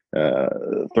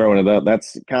throwing it up.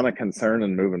 That's kind of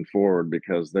concerning moving forward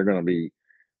because they're going to be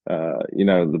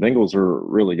the Bengals are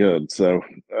really good. So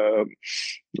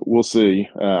we'll see.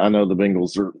 I know the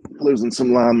Bengals are losing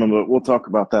some linemen, but we'll talk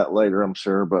about that later, I'm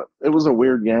sure. But it was a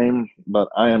weird game, but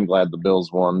I am glad the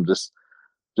Bills won just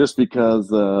because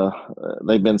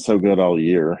they've been so good all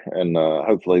year, and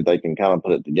hopefully they can kind of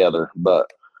put it together. But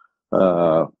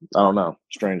I don't know.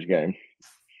 Strange game.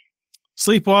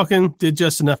 Sleepwalking did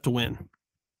just enough to win.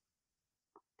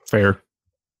 Fair.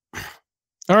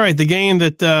 All right. The game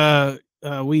that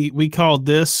we called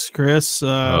this, Chris,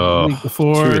 week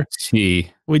before.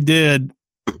 We did.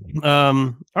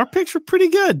 Our picks were pretty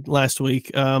good last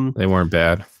week. They weren't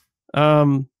bad.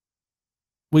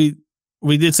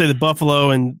 We did say that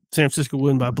Buffalo and San Francisco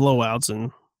win by blowouts,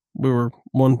 and we were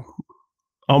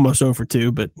almost 0 for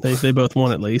 2, but they both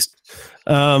won at least.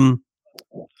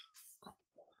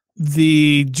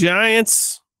 The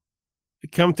Giants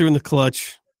come through in the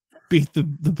clutch beat the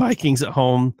Vikings at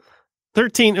home.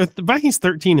 The Vikings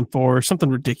 13-4, something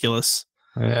ridiculous.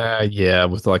 Yeah,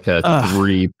 with like a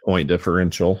 3-point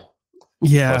differential.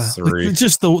 Yeah,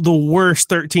 just the worst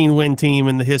 13-win team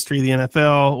in the history of the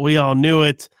NFL. We all knew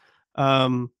it.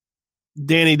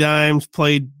 Danny Dimes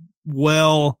played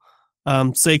well.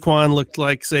 Saquon looked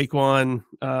like Saquon.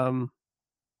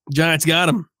 Giants got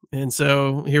him, and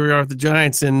so here we are with the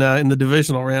Giants in the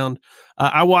divisional round.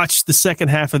 I watched the second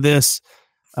half of this.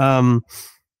 It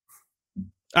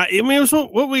was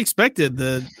what we expected.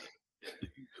 The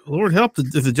Lord help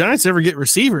if the Giants ever get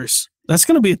receivers, that's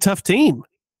going to be a tough team.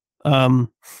 But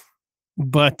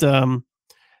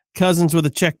Cousins with a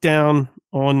check down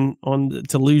on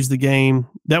to lose the game.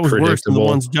 That was worse than the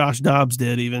ones Josh Dobbs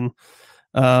did, even.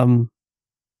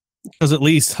 Because at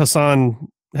least Hassan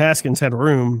Haskins had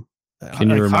room. Can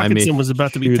you remind me? Hockenson was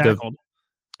about to be tackled.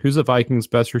 Who's the Vikings'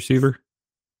 best receiver?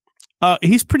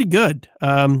 He's pretty good.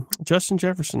 Justin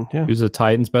Jefferson. Yeah. Who's the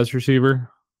Titans' best receiver?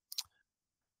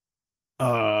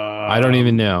 I don't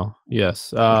even know.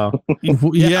 Yes. Yeah.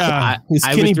 Is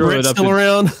Kenny Britt still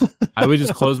around? I would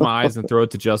just close my eyes and throw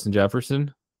it to Justin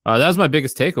Jefferson. That was my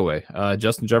biggest takeaway.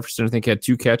 Justin Jefferson, I think, had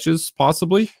 2 catches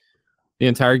possibly the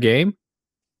entire game.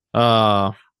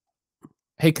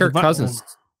 Hey, Kirk Cousins.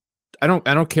 I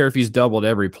don't care if he's doubled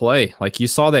every play. Like you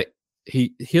saw that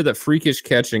he had that freakish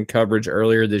catch in coverage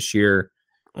earlier this year.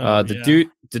 The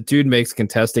dude makes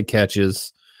contested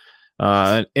catches.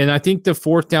 And I think the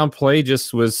 4th down play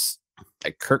just was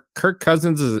Kirk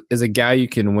Cousins is a guy you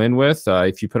can win with.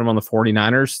 If you put him on the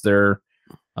 49ers, they're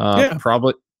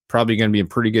probably going to be in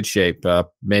pretty good shape,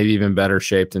 maybe even better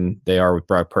shape than they are with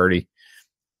Brock Purdy.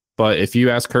 But if you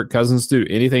ask Kirk Cousins to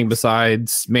do anything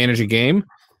besides manage a game,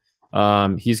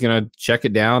 he's going to check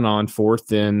it down on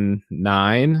 4th and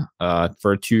 9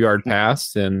 for a 2-yard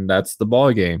pass, and that's the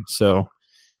ball game. So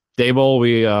Daboll,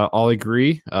 we all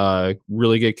agree,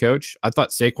 really good coach. I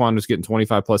thought Saquon was getting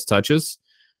 25 plus touches.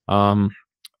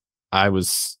 I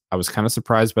was kind of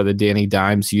surprised by the Danny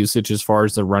Dimes usage as far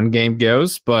as the run game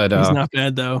goes, but he's not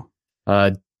bad though.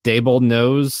 Daboll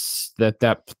knows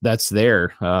that's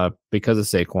there because of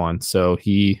Saquon, so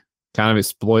he kind of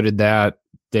exploited that.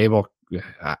 Daboll,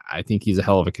 I think he's a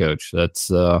hell of a coach.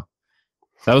 That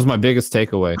was my biggest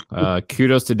takeaway.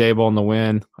 Kudos to Daboll in the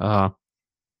win.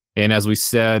 And as we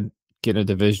said, getting a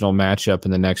divisional matchup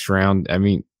in the next round. I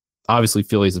mean, obviously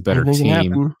Philly's a better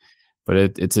team, but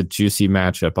it's a juicy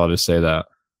matchup. I'll just say that.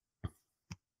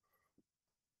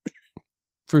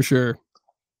 For sure.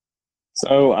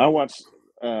 So I watched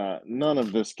none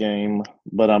of this game,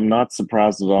 but I'm not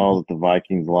surprised at all that the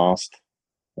Vikings lost.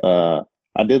 I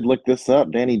did look this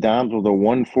up. Danny Dimes with a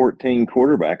 114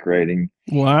 quarterback rating.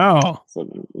 Wow. So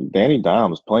Danny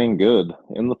Dimes playing good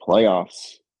in the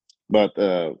playoffs. But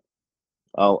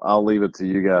I'll leave it to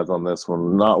you guys on this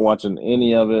one. Not watching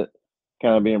any of it,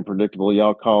 kind of being predictable.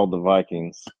 Y'all called the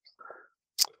Vikings.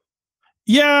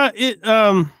 Yeah, just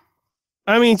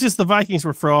the Vikings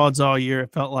were frauds all year.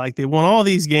 It felt like they won all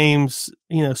these games,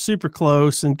 super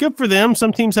close, and good for them.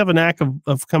 Some teams have a knack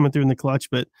of coming through in the clutch,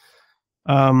 but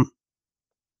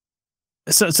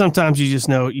so sometimes you just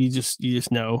know.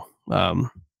 When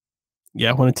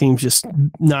a team's just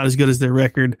not as good as their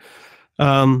record.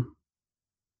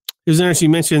 It was interesting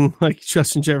you mentioned, like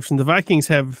Justin Jefferson. The Vikings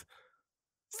have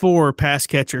 4 pass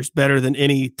catchers better than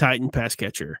any Titan pass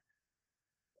catcher.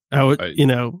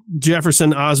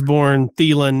 Jefferson, Osborne,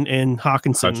 Thielen, and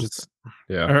Hockenson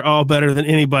are all better than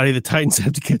anybody the Titans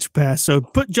have to catch a pass. So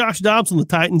put Josh Dobbs on the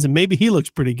Titans, and maybe he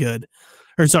looks pretty good.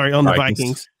 On the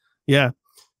Vikings. Yeah.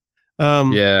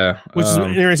 Which is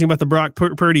interesting about the Brock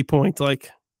Purdy point.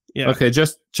 Okay,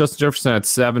 just Justin Jefferson had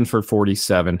 7 for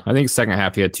 47. I think second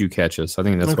half he had 2 catches. I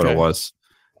think that's what it was.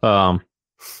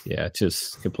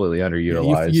 Just completely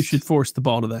underutilized. You should force the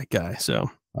ball to that guy. So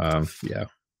All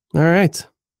right.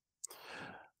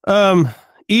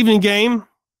 Evening game.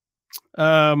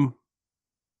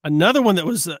 Another one that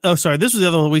was this was the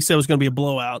other one we said was going to be a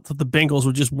blowout. That the Bengals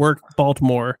would just work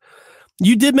Baltimore.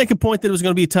 You did make a point that it was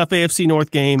going to be a tough AFC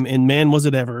North game, and man, was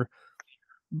it ever.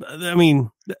 I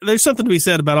mean, there's something to be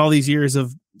said about all these years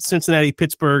of Cincinnati,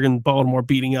 Pittsburgh, and Baltimore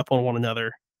beating up on one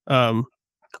another.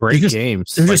 Great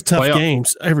games. They're just tough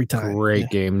games every time. Great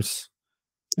games.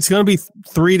 It's going to be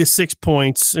 3 to 6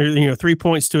 points, or 3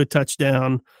 points to a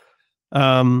touchdown.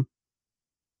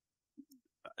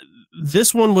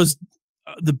 This one was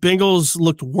the Bengals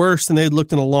looked worse than they'd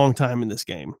looked in a long time in this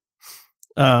game.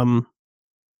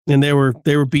 And they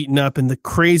were beaten up in the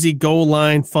crazy goal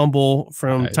line fumble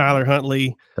from Tyler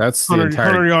Huntley. That's the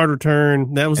 100-yard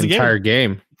return. That was the entire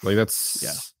game. Like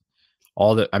that's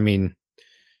all that. I mean,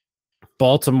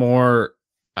 Baltimore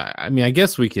I mean, I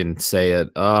guess we can say it.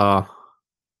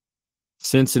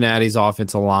 Cincinnati's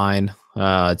offensive line.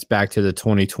 It's back to the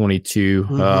 2022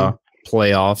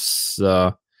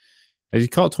 playoffs. Did you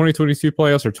call it 2022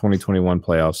 playoffs or 2021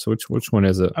 playoffs? Which one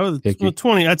is it? I would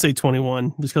 20. I'd say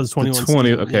 21 just because 21.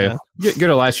 20. Okay, yeah. Go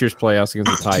to last year's playoffs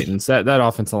against the Titans. That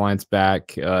offensive line's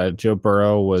back. Joe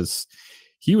Burrow was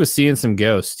seeing some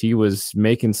ghosts. He was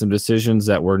making some decisions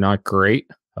that were not great.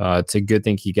 It's a good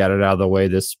thing he got it out of the way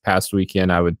this past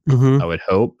weekend. I would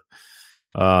hope.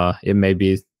 It may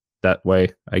be that way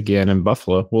again in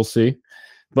Buffalo. We'll see.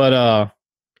 But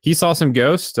he saw some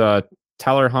ghosts.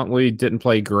 Tyler Huntley didn't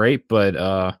play great,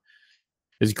 but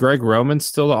is Greg Roman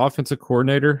still the offensive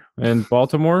coordinator in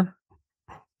Baltimore?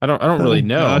 I don't really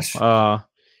know.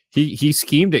 He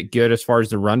schemed it good as far as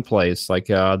the run plays. Like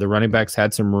the running backs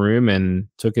had some room and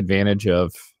took advantage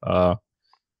of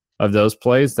those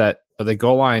plays. That the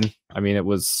goal line, I mean,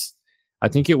 I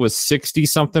think it was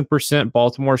 60-something%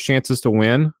 Baltimore's chances to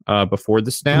win before the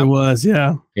snap. It was,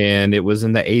 yeah. And it was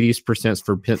in the 80s%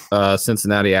 for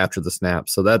Cincinnati after the snap.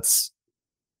 So that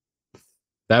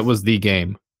was the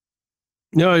game.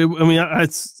 No, I mean,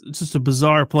 it's just a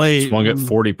bizarre play. Swung at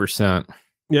 40%.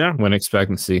 Yeah. Win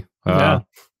expectancy.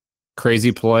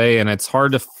 Crazy play, and it's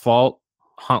hard to fault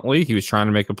Huntley. He was trying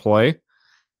to make a play.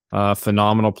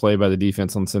 Phenomenal play by the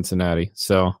defense on Cincinnati.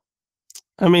 So,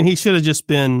 I mean, it should have just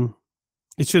been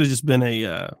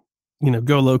a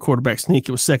go low quarterback sneak.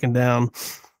 It was second down.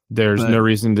 There's no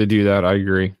reason to do that. I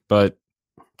agree, but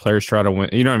players try to win.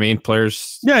 You know what I mean?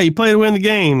 Players. Yeah, you play to win the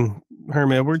game,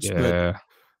 Herm Edwards. Yeah.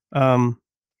 But,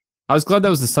 I was glad that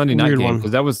was the Sunday night game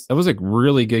because that was a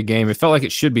really good game. It felt like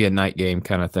it should be a night game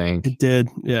kind of thing. It did,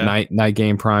 yeah. Night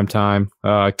game, prime time.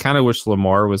 I kind of wish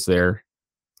Lamar was there.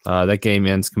 That game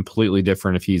ends completely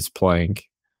different if he's playing.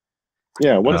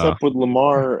 Yeah, what's up with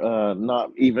Lamar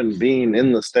not even being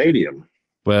in the stadium?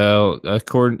 Well,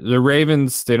 according the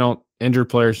Ravens, injured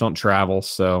players don't travel,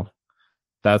 so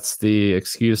that's the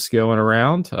excuse going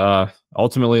around.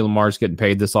 Ultimately, Lamar's getting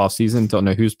paid this offseason. Don't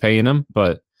know who's paying him,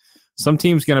 but some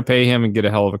team's going to pay him and get a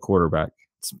hell of a quarterback.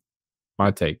 It's my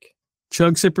take.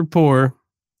 Chug, sip, or pour.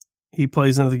 He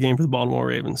plays another game for the Baltimore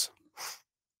Ravens.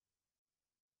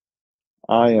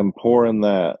 I am pouring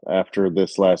that after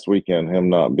this last weekend, him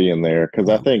not being there, because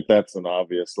I think that's an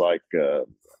obvious,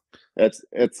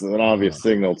 it's an obvious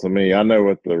signal to me. I know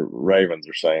what the Ravens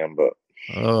are saying, but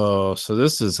so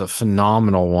this is a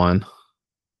phenomenal one.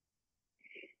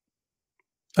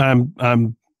 I'm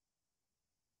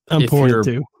pouring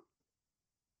too.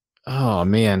 Oh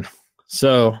man,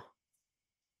 so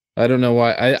I don't know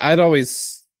why I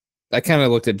kind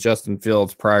of looked at Justin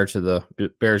Fields prior to the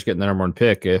Bears getting the number one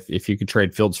pick. If you could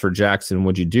trade Fields for Jackson,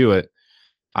 would you do it?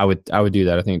 I would do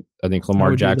that. I think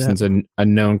Lamar Jackson's a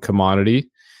known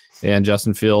commodity, and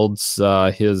Justin Fields,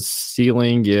 his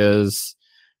ceiling is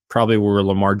probably where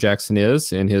Lamar Jackson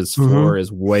is, and his floor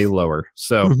is way lower.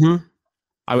 So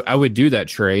I would do that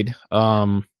trade.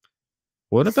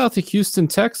 What about the Houston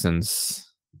Texans?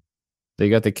 They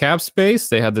got the cap space.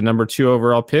 They had the number 2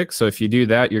 overall pick. So if you do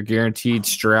that, you're guaranteed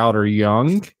Stroud or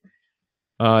Young.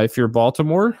 If you're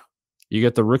Baltimore, you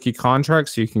get the rookie contract,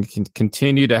 so you can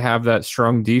continue to have that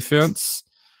strong defense.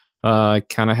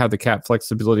 Kind of have the cap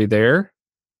flexibility there.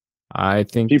 I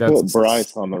think if you put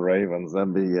Bryce on the Ravens,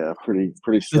 that'd be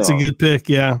pretty strong. That's a good pick,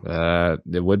 yeah.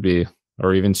 It would be,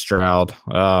 or even Stroud.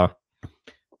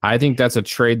 I think that's a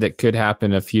trade that could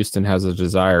happen if Houston has a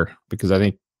desire, because I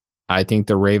think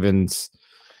the Ravens,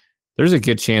 there's a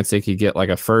good chance they could get like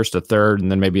a first, a third,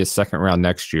 and then maybe a second round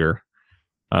next year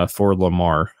for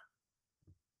Lamar.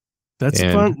 That's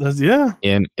fun. Yeah.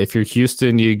 And if you're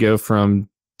Houston, you go from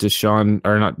Deshaun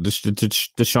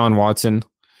Watson.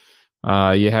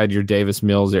 You had your Davis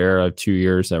Mills era of 2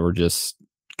 years that were just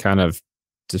kind of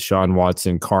Deshaun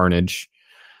Watson carnage.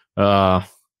 But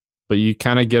you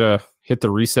kind of get a hit the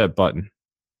reset button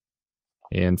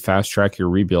and fast track your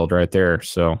rebuild right there.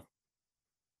 So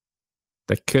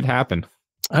that could happen.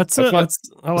 That's my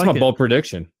bold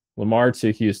prediction. Lamar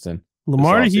to Houston.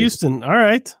 Lamar to Houston. All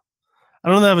right. I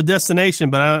don't have a destination,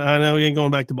 but I know he ain't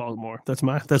going back to Baltimore. That's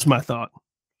my thought.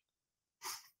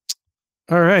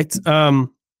 All right.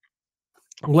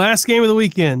 Last game of the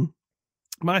weekend.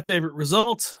 My favorite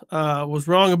result. Was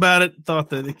wrong about it. Thought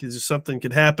that something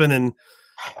could happen, and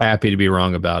happy to be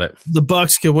wrong about it. The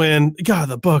Bucs could win. God,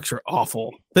 the Bucs are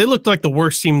awful. They looked like the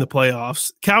worst team in the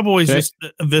playoffs. Cowboys just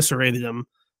eviscerated them,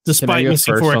 despite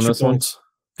missing 4 extra points.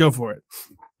 Go for it.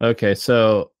 Okay,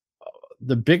 so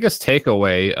the biggest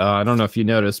takeaway, I don't know if you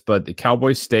noticed, but the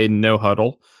Cowboys stayed no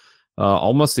huddle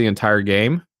almost the entire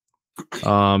game.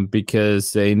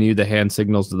 because they knew the hand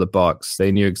signals of the Bucs.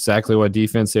 They knew exactly what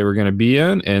defense they were going to be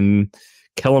in, and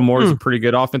Kellen Moore is a pretty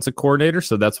good offensive coordinator,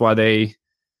 so that's why they.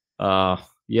 I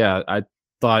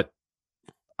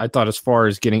thought as far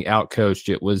as getting out coached,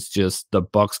 it was just the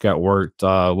Bucs got worked.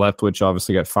 Leftwich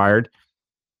obviously got fired.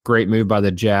 Great move by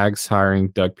the Jags hiring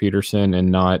Doug Peterson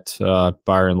and not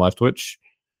Byron Leftwich.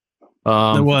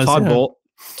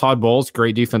 Todd Bowles,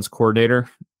 great defense coordinator,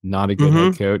 not a good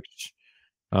head coach.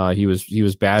 He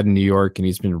was bad in New York, and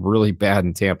he's been really bad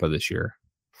in Tampa this year.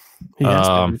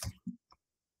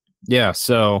 Yeah.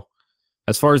 So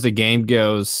as far as the game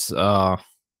goes,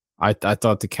 I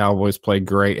thought the Cowboys played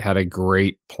great, had a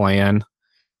great plan.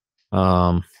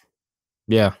 Kudos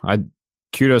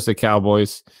to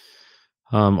Cowboys.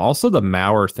 Also the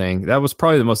Maurer thing, that was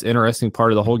probably the most interesting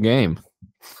part of the whole game,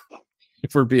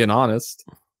 if we're being honest.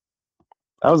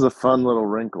 That was a fun little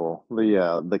wrinkle.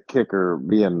 The kicker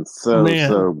being so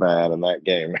bad in that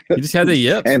game. He just had the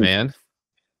yips, man.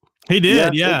 He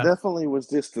did, yeah. It definitely was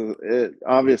just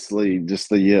obviously just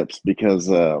the yips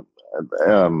because I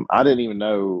didn't even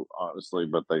know, honestly,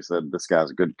 but they said this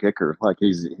guy's a good kicker. Like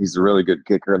he's a really good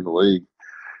kicker in the league,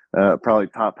 probably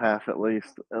top half at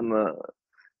least. And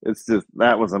it's just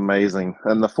that was amazing.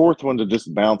 And the fourth one to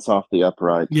just bounce off the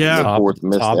upright, the fourth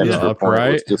missed extra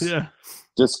point was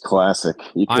just classic.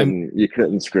 You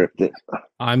couldn't script it.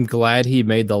 I'm glad he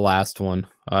made the last one.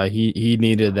 He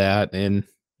needed that, and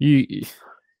it's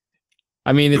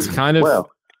kind of.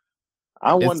 Well,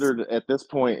 I wondered at this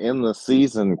point in the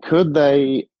season, could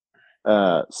they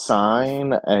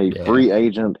sign a free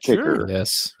agent kicker? Sure.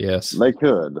 Yes, they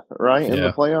could, right, in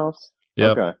the playoffs. Yeah.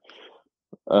 Okay.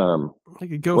 They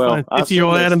could go find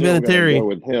 50-year-old Adam Vinatieri. Go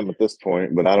with him at this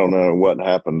point, but I don't know what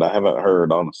happened. I haven't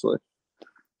heard, honestly.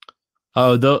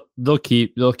 Oh, they'll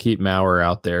keep Maurer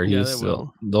out there.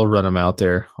 They'll run him out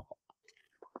there.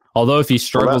 Although if he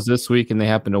struggles this week and they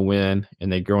happen to win and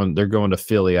they're going to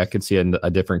Philly, I could see a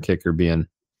different kicker being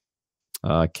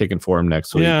kicking for him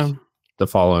next week, the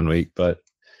following week. But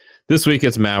this week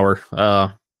it's Maurer.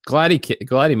 Glad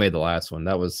he made the last one.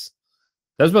 That was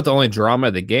about the only drama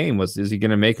of the game was, is he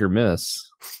going to make or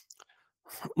miss?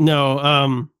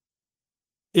 No,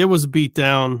 it was a beat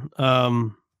down.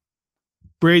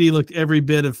 Brady looked every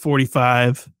bit of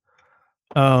 45.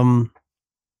 Dallas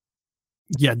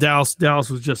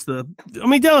was just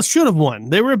Dallas should have won.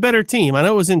 They were a better team. I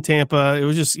know it was in Tampa. It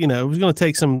was just, it was going to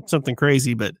take something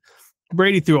crazy, but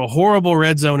Brady threw a horrible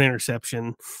red zone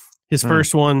interception. His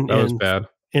first one was bad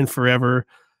in forever.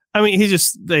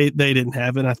 They didn't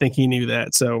have it. I think he knew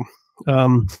that. So,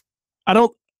 I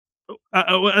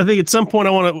think at some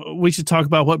point we should talk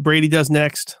about what Brady does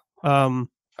next. I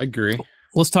agree.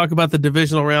 Let's talk about the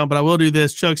divisional round, but I will do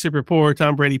this. Chug, sip, report.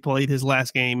 Tom Brady played his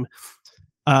last game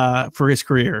for his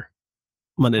career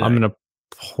Monday night. I'm going to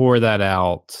pour that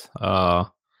out. I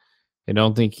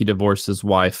don't think he divorced his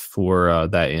wife for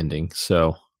that ending.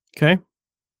 So, okay.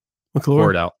 McClure.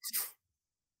 Pour it out.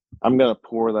 I'm going to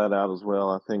pour that out as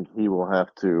well. I think he will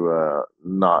have to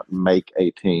not make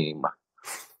a team.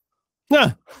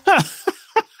 No.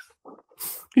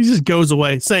 He just goes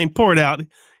away saying, pour it out.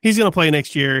 He's going to play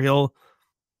next year. He'll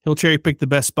cherry pick the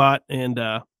best spot and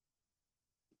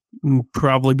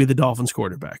probably be the Dolphins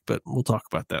quarterback, but we'll talk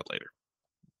about that later.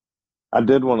 I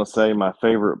did want to say my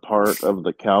favorite part of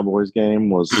the Cowboys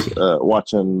game was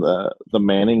watching the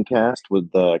Manning cast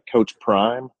with Coach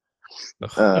Prime.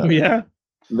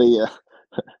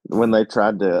 When they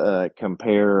tried to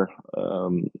compare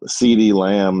CeeDee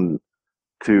Lamb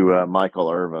to Michael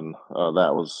Irvin,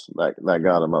 that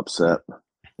got him upset.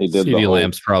 He did CeeDee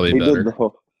Lamb's probably better.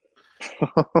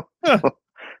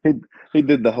 He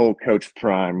did the whole Coach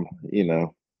Prime,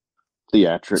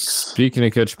 theatrics. Speaking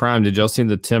of Coach Prime, did y'all see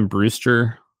the Tim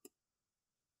Brewster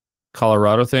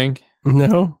Colorado thing?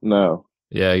 No.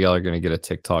 Yeah, y'all are going to get a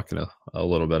TikTok in a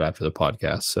little bit after the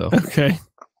podcast. So okay,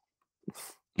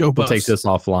 we'll take this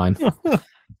offline.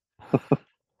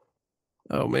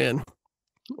 Oh man.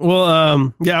 Well,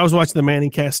 I was watching the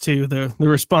Manning cast too. The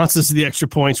responses to the extra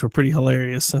points were pretty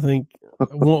hilarious. I think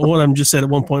one of them just said at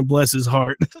one point, "Bless his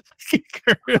heart."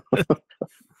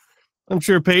 I'm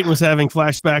sure Peyton was having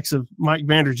flashbacks of Mike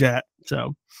Vanderjagt.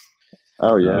 So,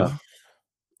 oh yeah,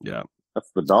 yeah,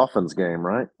 that's the Dolphins game,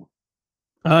 right?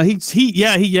 He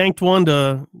yanked one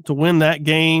to win that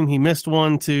game. He missed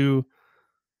one to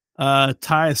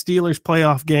tie a Steelers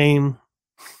playoff game.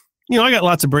 I got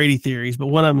lots of Brady theories, but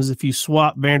one of them is if you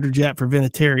swap Vanderjagt for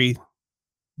Vinatieri,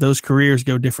 those careers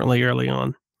go differently early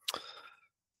on.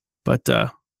 But I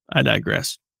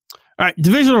digress. All right,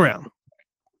 divisional round.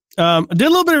 I did a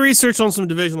little bit of research on some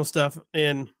divisional stuff,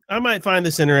 and I might find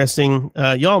this interesting.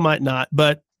 Y'all might not,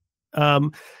 but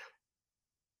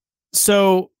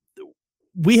So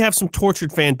we have some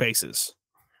tortured fan bases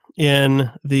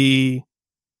in the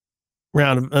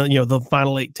round of, the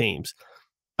final 8 teams.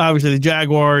 Obviously, the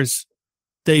Jaguars,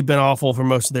 they've been awful for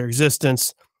most of their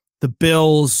existence. The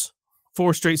Bills,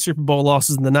 4 straight Super Bowl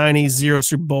losses in the 90s, 0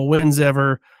 Super Bowl wins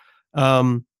ever.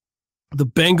 The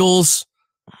Bengals,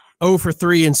 0 for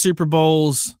 3 in Super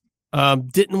Bowls.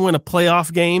 Didn't win a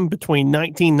playoff game between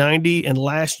 1990 and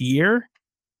last year.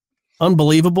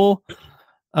 Unbelievable.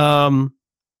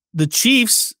 The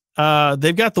Chiefs,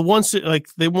 they've got the one,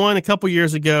 they won a couple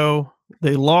years ago.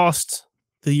 They lost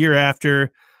the year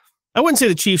after. I wouldn't say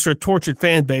the Chiefs are a tortured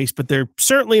fan base, but they're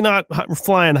certainly not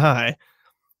flying high.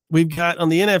 We've got on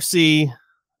the NFC,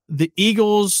 the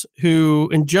Eagles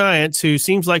and Giants, who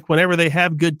seems like whenever they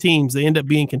have good teams, they end up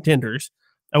being contenders.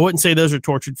 I wouldn't say those are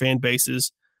tortured fan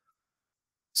bases.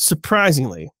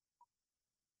 Surprisingly,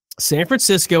 San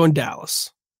Francisco and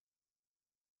Dallas,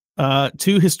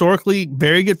 2 historically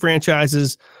very good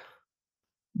franchises,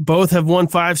 both have won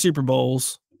 5 Super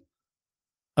Bowls.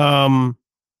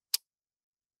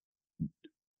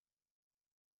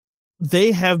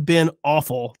 They have been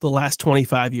awful the last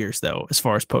 25 years, though, as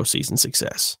far as postseason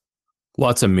success.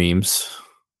 Lots of memes.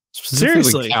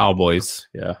 Seriously. Cowboys.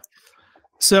 Yeah.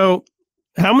 So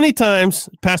how many times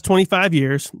past 25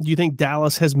 years do you think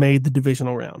Dallas has made the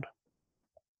divisional round?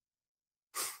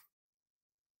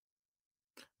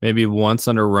 Maybe once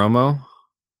under Romo.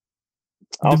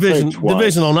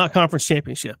 Divisional, not conference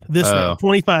championship. This round,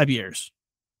 25 years.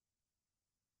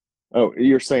 Oh,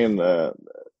 you're saying the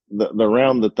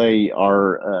round that they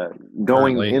are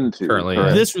going into currently,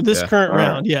 this current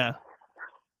round, yeah.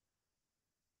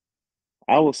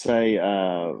 I will say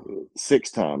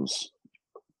 6 times.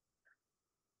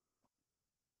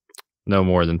 No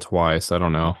more than twice. I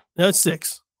don't know. That's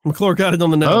 6. McClure got it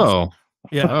on the nose. Oh,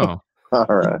 yeah. Oh, all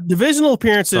right. Divisional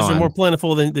appearances are more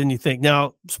plentiful than you think.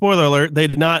 Now, spoiler alert: they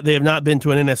have not been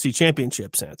to an NFC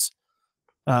championship since,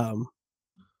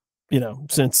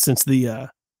 since the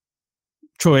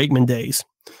Troy Aikman days.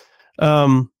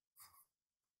 San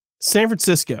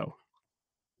Francisco,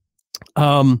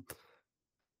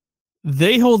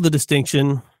 they hold the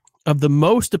distinction of the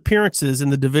most appearances in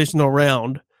the divisional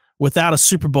round without a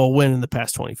Super Bowl win in the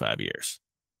past 25 years.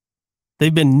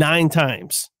 They've been 9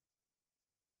 times.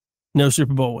 No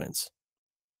Super Bowl wins.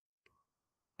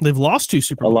 They've lost 2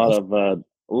 Super Bowls. A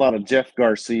lot of Jeff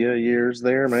Garcia years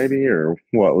there, maybe, or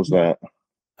what was that?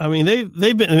 I mean, they've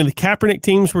been. I mean, the Kaepernick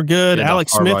teams were good. Yeah,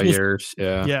 Alex Smith was, years.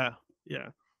 Yeah.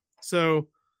 So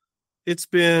it's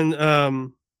been,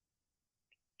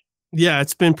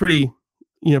 it's been pretty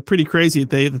crazy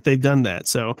that they've done that.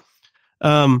 So,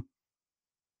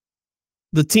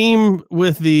 the team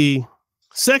with the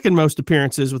second most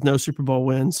appearances with no Super Bowl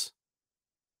wins.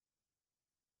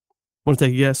 Want to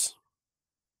take a guess?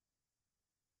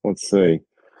 Let's see.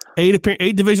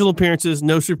 8 divisional appearances,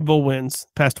 no Super Bowl wins,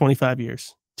 past 25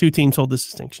 years. 2 teams hold this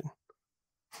distinction.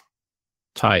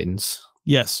 Titans.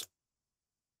 Yes.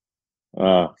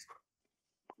 Any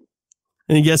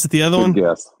guess at the other one?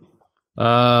 Yes. The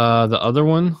other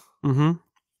one?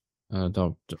 Mm-hmm.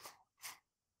 Don't.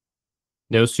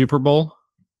 No Super Bowl?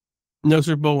 No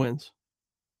Super Bowl wins.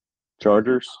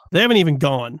 Chargers? They haven't even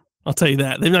gone. I'll tell you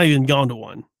that. They've not even gone to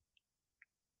one.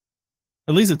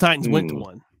 At least the Titans went to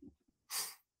one.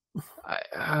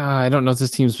 I don't know if this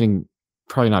team's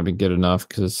probably not been good enough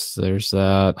because there's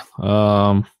that.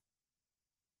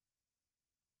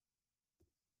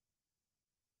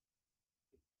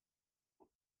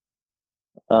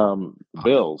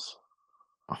 Bills.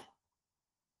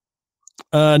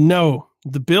 No.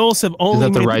 The Bills have only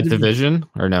Is that the right division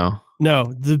or no?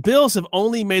 No, the Bills have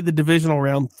only made the divisional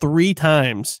round 3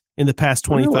 times in the past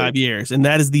 25 years, and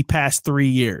that is the past 3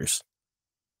 years.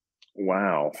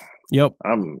 Wow. Yep.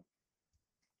 I'm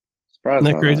surprised.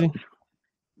 Isn't that crazy?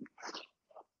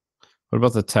 What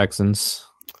about the Texans?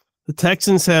 The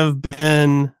Texans have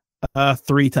been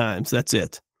 3 times. That's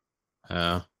it.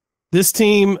 This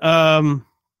team, trying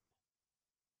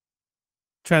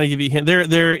to give you a hint.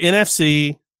 They're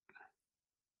NFC.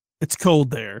 It's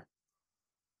cold there.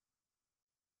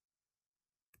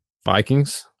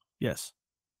 Vikings? Yes.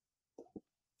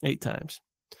 8 times.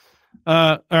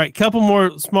 All right, couple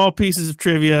more small pieces of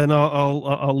trivia, and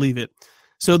I'll leave it.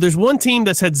 So there's one team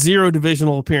that's had 0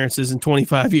 divisional appearances in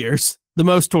 25 years. The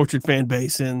most tortured fan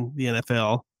base in the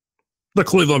NFL. The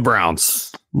Cleveland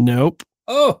Browns. Nope.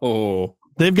 Oh.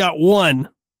 They've got 1.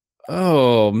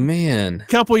 Oh, man. A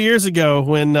couple years ago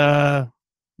when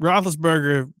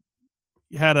Roethlisberger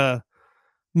had a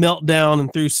meltdown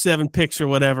and threw 7 picks or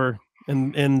whatever,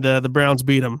 and the Browns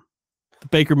beat them. The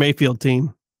Baker Mayfield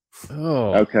team.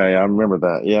 Oh, okay, I remember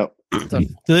that. Yep.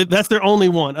 So that's their only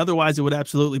one. Otherwise, it would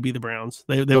absolutely be the Browns.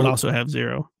 They would also have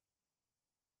 0.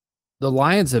 The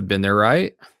Lions have been there,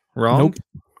 right? Wrong. Nope.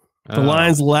 The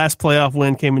Lions' last playoff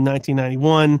win came in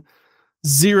 1991.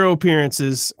 0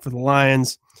 appearances for the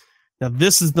Lions. Now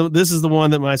this is the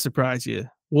one that might surprise you.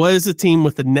 What is the team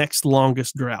with the next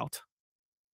longest drought?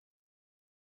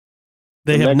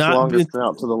 They have not been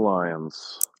drought to the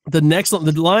Lions. The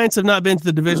Lions have not been to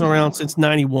the divisional round since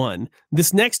 91.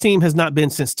 This next team has not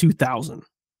been since 2000.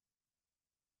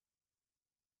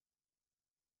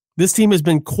 This team has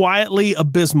been quietly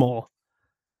abysmal,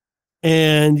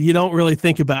 and you don't really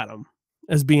think about them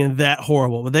as being that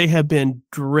horrible, but they have been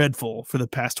dreadful for the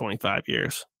past 25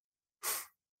 years.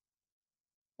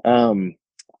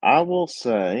 I will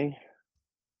say,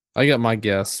 I got my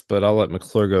guess, but I'll let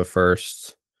McClure go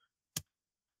first.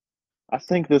 I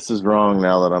think this is wrong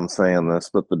now that I'm saying this,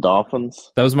 but the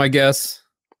Dolphins. That was my guess.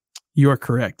 You are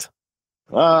correct.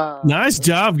 Nice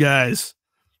job, guys.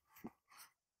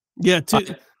 Yeah,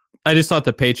 I just thought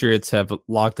the Patriots have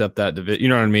locked up that division. You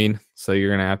know what I mean? So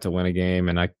you're gonna have to win a game,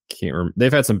 and I can't remember.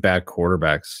 They've had some bad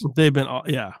quarterbacks. They've been,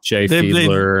 Jay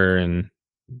Fiedler and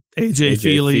AJ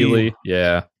Feely.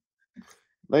 Yeah,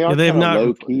 they are kind of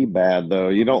low key bad though.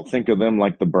 You don't think of them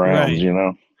like the Browns, you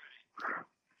know.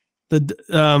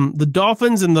 The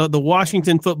Dolphins and the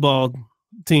Washington football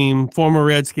team, former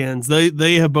Redskins,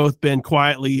 they have both been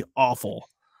quietly awful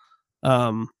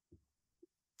for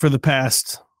the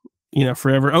past,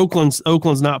 forever.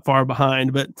 Oakland's not far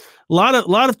behind, but a lot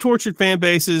of tortured fan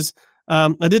bases.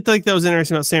 I did think that was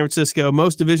interesting about San Francisco.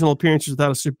 Most divisional appearances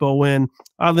without a Super Bowl win.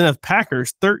 Oddly enough,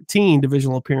 Packers 13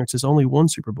 divisional appearances, only 1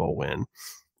 Super Bowl win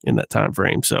in that time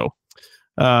frame. So,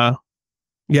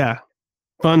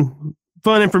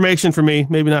 fun information for me,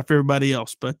 maybe not for everybody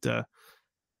else, but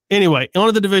anyway, on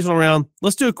to the divisional round.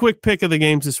 Let's do a quick pick of the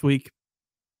games this week.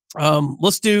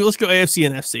 Let's go AFC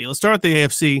and NFC. Let's start with the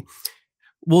AFC.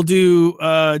 We'll do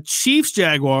Chiefs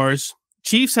Jaguars.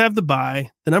 Chiefs have the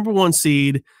bye, the number 1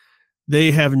 seed.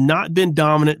 They have not been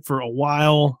dominant for a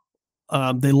while.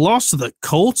 They lost to the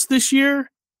Colts this year.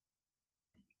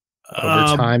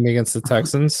 Overtime against the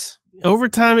Texans.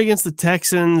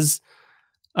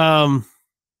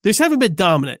 They just haven't been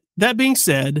dominant. That being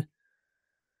said,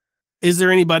 is there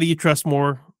anybody you trust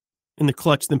more in the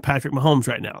clutch than Patrick Mahomes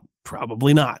right now?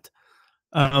 Probably not.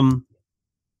 What'd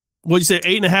you say?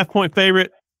 8.5-point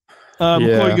favorite.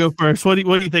 Before you go first, what do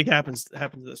you think happens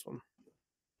to this one?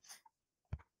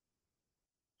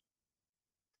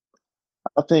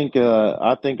 I think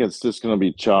it's just going to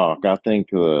be chalk. I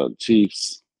think the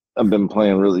Chiefs have been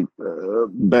playing really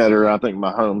better. I think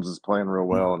Mahomes is playing real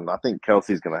well, and I think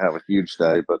Kelsey's going to have a huge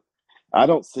day. But I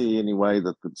don't see any way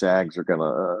that the Jags are going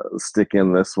to stick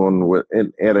in this one at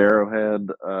Arrowhead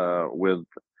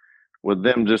with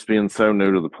them just being so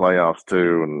new to the playoffs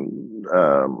too.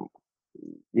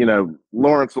 And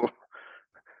Lawrence will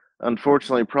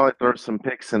unfortunately probably throw some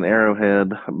picks in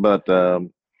Arrowhead, but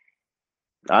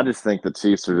I just think the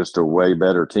Chiefs are just a way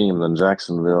better team than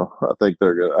Jacksonville. I think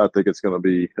they're good. I think it's going to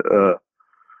be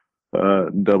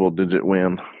a double-digit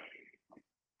win.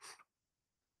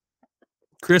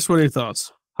 Chris, what are your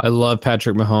thoughts? I love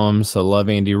Patrick Mahomes. I love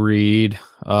Andy Reid.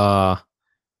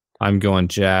 I'm going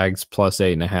Jags plus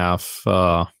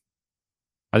 8.5.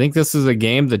 I think this is a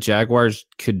game the Jaguars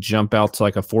could jump out to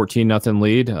like a 14-0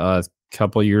 lead. A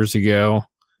couple years ago,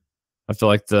 I feel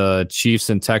like the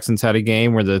Chiefs and Texans had a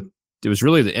game where it was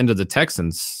really the end of the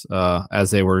Texans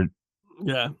as they were.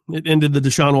 Yeah, it ended the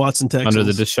Deshaun Watson Texans.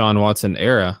 Under the Deshaun Watson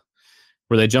era,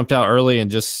 where they jumped out early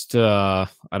and just, I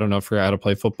don't know, forgot how to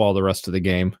play football the rest of the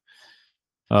game.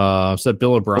 Was that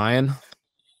Bill O'Brien?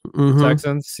 Mm-hmm.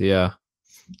 Texans? Yeah.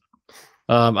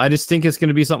 I just think it's going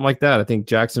to be something like that. I think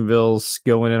Jacksonville's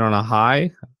going in on a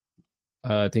high.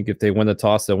 I think if they win the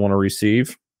toss, they'll want to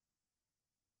receive.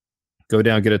 Go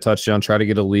down, get a touchdown, try to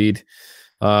get a lead.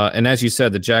 And as you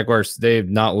said, the Jaguars, they've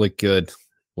not looked good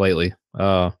lately.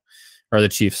 Or the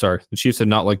Chiefs, sorry. The Chiefs have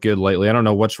not looked good lately. I don't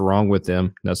know what's wrong with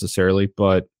them necessarily,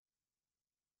 but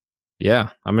yeah,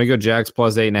 I'm going to go Jags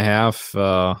plus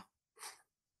 8.5.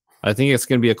 I think it's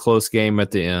going to be a close game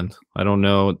at the end. I don't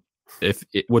know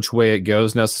which way it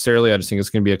goes necessarily. I just think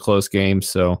it's going to be a close game.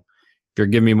 So if you're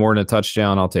giving me more than a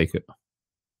touchdown, I'll take it.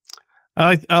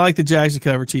 I like the Jags to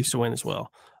cover, Chiefs to win as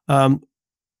well.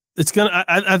 It's gonna.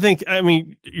 I think. I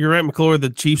mean, you're right, McClure. The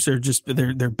Chiefs are just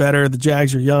they're better. The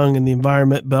Jags are young in the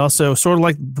environment, but also sort of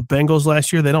like the Bengals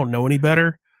last year. They don't know any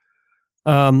better,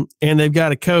 and they've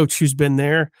got a coach who's been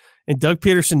there. And Doug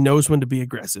Peterson knows when to be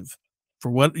aggressive. For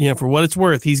what it's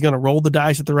worth, he's going to roll the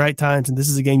dice at the right times. And this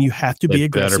is a game you have to be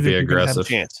aggressive. Better be aggressive. Have a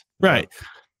chance. Right.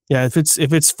 Yeah, if it's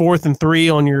 4th and 3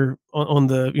 on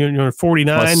the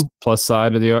 49 plus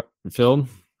side of the field.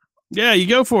 Yeah, you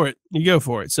go for it.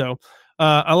 So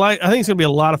I think it's gonna be a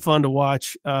lot of fun to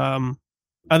watch. I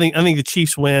think the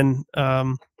Chiefs win.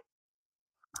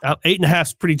 8.5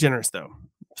 is pretty generous though,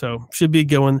 so should be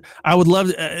going. I would love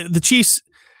the Chiefs.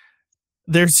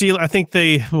 Their ceiling. I think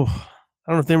I don't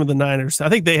know if they were the Niners. I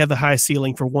think they have the highest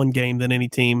ceiling for one game than any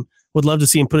team. Would love to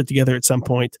see them put it together at some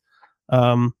point.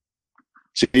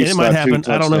 It might happen.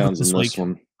 I don't know if it's this week.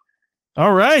 One.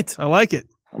 All right, I like it.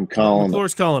 I'm calling.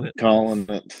 Floor's calling it. Calling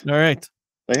it. All right.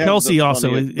 Kelsey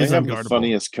also is unguardable. The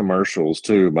funniest commercials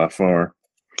too, by far.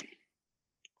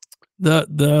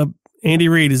 The Andy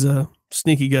Reid is a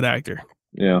sneaky good actor.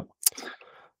 Yeah.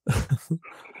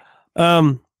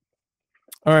 All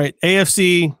right,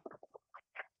 AFC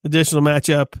additional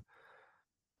matchup.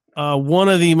 One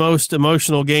of the most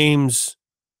emotional games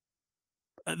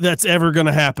that's ever going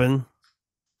to happen.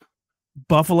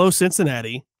 Buffalo,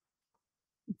 Cincinnati.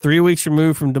 3 weeks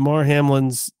removed from Damar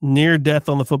Hamlin's near death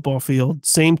on the football field.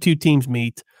 Same two teams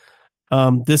meet.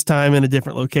 This time in a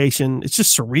different location. It's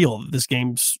just surreal that this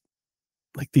game's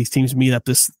like these teams meet up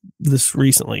this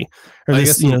recently, or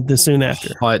this soon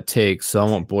after. Hot take. So I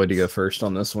want Boyd to go first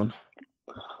on this one.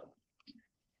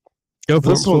 Go for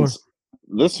this it.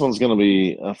 This one's going to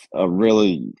be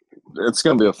it's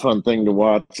going to be a fun thing to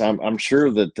watch. I'm sure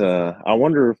that I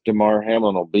wonder if Damar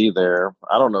Hamlin will be there.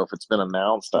 I don't know if it's been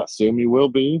announced. I assume he will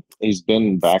be. He's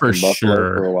been back in Buffalo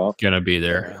for a while. Going to be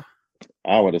there.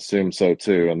 I would assume so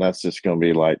too, and that's just going to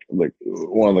be like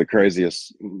one of the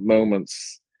craziest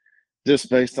moments, just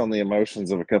based on the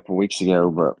emotions of a couple of weeks ago.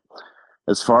 But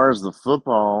as far as the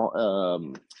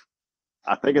football,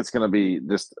 I think it's going to be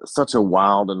just such a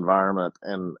wild environment,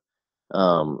 and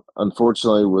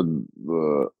unfortunately, with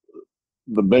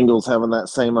the Bengals having that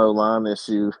same O-line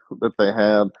issue that they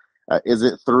had, is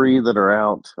it 3 that are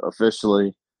out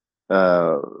officially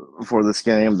for this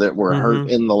game that were hurt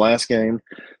in the last game?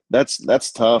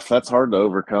 That's tough. That's hard to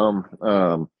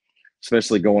overcome,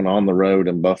 especially going on the road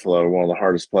in Buffalo, one of the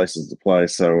hardest places to play.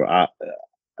 So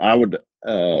I would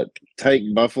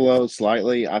take Buffalo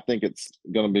slightly. I think it's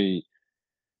going to be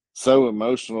so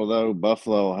emotional, though.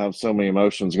 Buffalo will have so many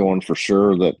emotions going for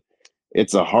sure that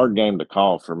it's a hard game to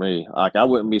call for me. Like, I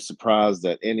wouldn't be surprised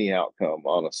at any outcome,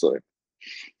 honestly.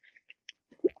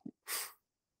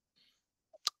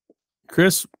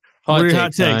 Chris,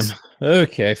 hot takes.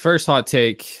 Okay, first hot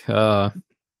take.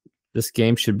 This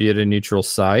game should be at a neutral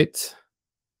site.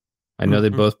 I know they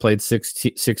both played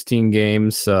 16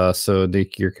 games, so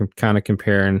you're kind of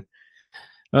comparing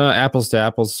apples to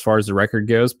apples as far as the record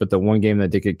goes. But the one game that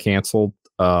did get canceled,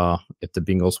 if the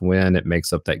Bengals win, it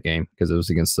makes up that game because it was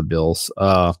against the Bills.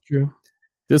 True.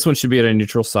 This one should be at a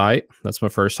neutral site. That's my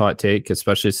first hot take,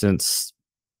 especially since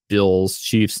Bills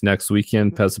Chiefs next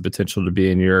weekend has the potential to be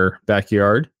in your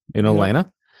backyard in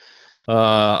Atlanta.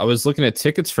 I was looking at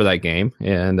tickets for that game,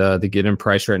 and the get-in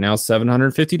price right now is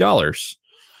 $750.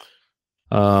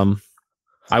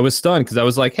 I was stunned because I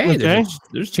was like, "Hey, there's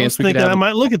a chance we could have." I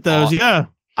might look at those. Yeah,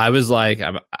 I was like,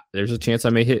 "There's a chance I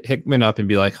may hit Hickman up and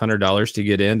be like $100 to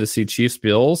get in to see Chiefs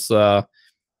Bills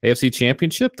AFC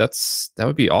Championship." That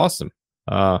would be awesome.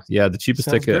 The cheapest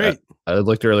ticket I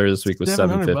looked earlier this week was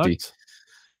 $750.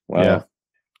 Wow. Yeah.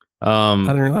 I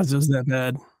didn't realize it was that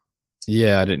bad.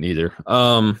 Yeah, I didn't either.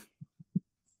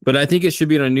 But I think it should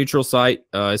be on a neutral site,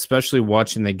 especially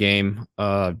watching the game.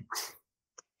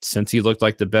 Since he looked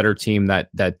like the better team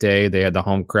that day, they had the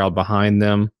home crowd behind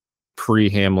them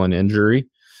pre-Hamlin injury.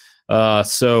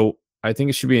 So I think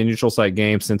it should be a neutral site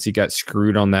game since he got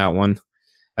screwed on that one.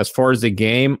 As far as the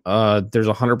game, there's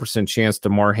a 100% chance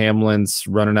Damar Hamlin's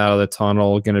running out of the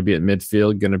tunnel, going to be at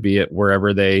midfield, going to be at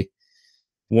wherever they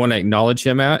want to acknowledge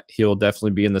him at. He'll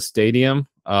definitely be in the stadium.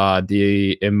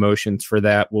 The emotions for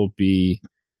that will be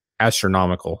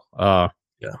astronomical. I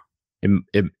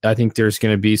think there's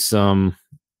going to be some.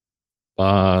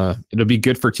 It'll be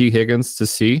good for T. Higgins to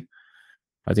see.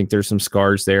 I think there's some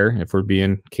scars there, if we're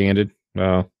being candid.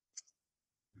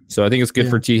 So I think it's good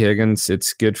for T. Higgins.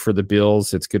 It's good for the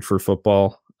Bills. It's good for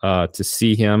football to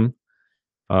see him.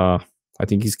 I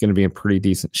think he's going to be in pretty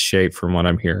decent shape from what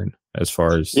I'm hearing as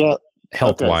far as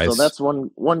health-wise. So that's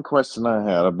one question I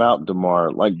had about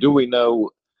Damar. Like, do we know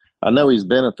 – I know he's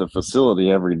been at the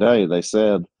facility every day, they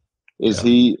said. Is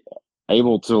he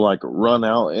able to, like, run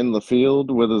out in the field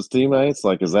with his teammates?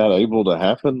 Like, is that able to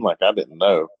happen? Like, I didn't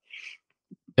know.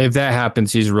 If that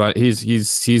happens,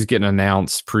 he's getting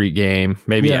announced pre-game,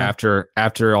 maybe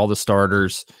after all the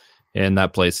starters, and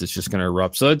that place is just going to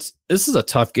erupt. So this is a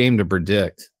tough game to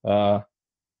predict. Do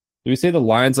we say the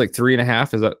line's like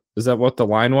 3.5? Is that what the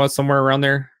line was, somewhere around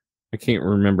there? I can't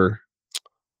remember.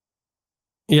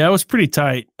 Yeah, it was pretty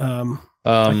tight. I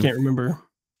can't remember.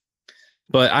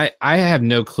 But I have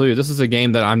no clue. This is a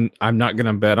game that I'm not going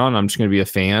to bet on. I'm just going to be a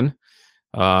fan.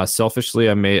 Selfishly,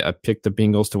 I picked the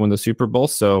Bengals to win the Super Bowl,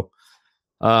 so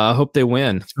I hope they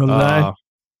win. So did I.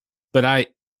 But I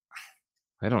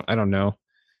don't know.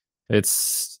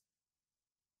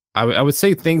 I would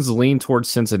say things lean towards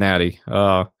Cincinnati.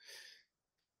 Von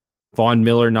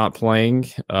Miller not playing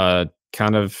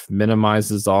kind of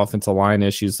minimizes the offensive line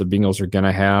issues the Bengals are going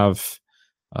to have.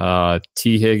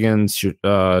 T. Higgins,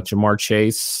 Jamar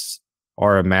Chase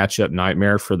are a matchup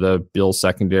nightmare for the Bills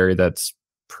secondary that's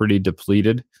pretty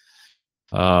depleted.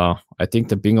 I think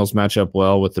the Bengals match up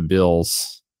well with the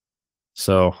Bills.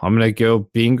 So I'm going to go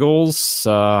Bengals.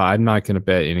 I'm not going to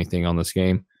bet anything on this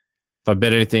game. If I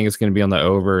bet anything, it's going to be on the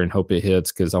over and hope it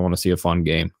hits because I want to see a fun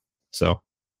game. So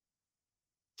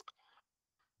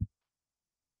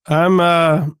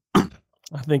I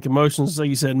think emotions, like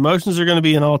you said, emotions are going to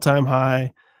be an all-time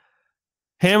high.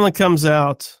 Hamlin comes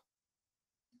out.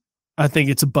 I think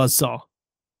it's a buzzsaw.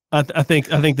 I think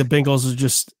the Bengals are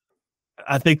just.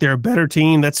 I think they're a better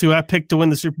team. That's who I picked to win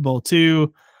the Super Bowl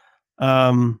too.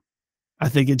 I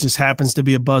think it just happens to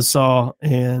be a buzzsaw,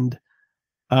 and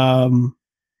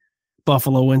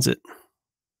Buffalo wins it.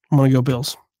 I'm going to go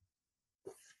Bills.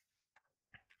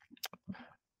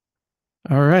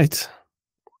 All right.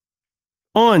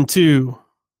 On to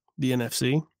the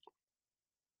NFC.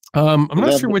 I'm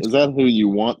not sure which. Is that who you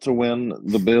want to win?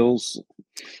 The Bills?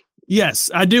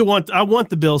 Yes, I do want. I want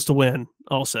the Bills to win.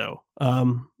 Also,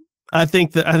 I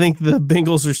think the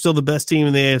Bengals are still the best team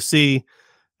in the AFC.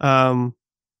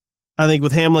 I think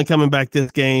with Hamlin coming back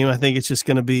this game, I think it's just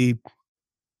going to be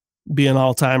an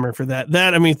all timer for that.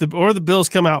 I mean, the Bills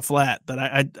come out flat, but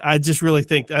I just really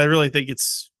think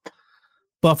it's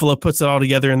Buffalo puts it all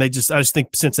together, and I just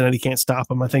think Cincinnati can't stop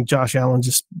them. I think Josh Allen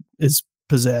just is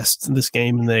possessed in this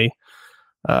game, and they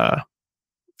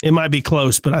it might be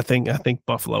close, but I think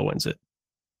Buffalo wins it.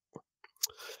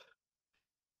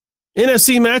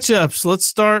 NFC matchups. Let's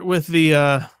start with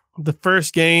the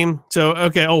first game. So,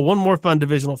 okay. Oh, one more fun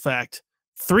divisional fact.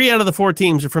 3 out of the 4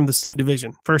 teams are from this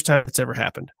division. First time it's ever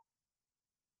happened.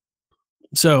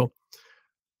 So,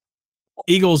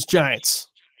 Eagles, Giants.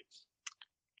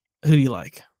 Who do you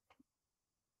like?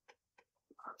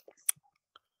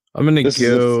 I'm going to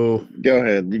go. Go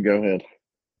ahead. You go ahead.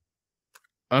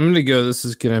 I'm going to go. This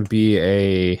is going to be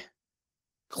a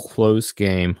close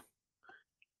game.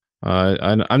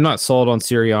 I'm not sold on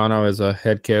Sirianni as a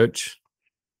head coach.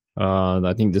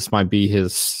 I think this might be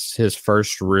his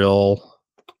first real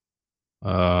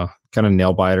kind of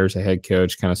nail biter as a head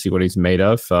coach. Kind of see what he's made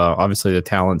of. Obviously, the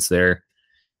talent's there.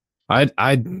 I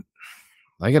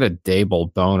got a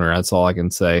Dable boner. That's all I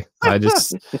can say. I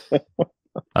just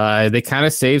they kind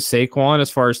of saved Saquon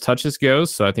as far as touches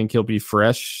goes, so I think he'll be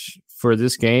fresh for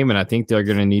this game, and I think they're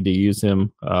going to need to use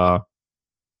him.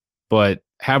 But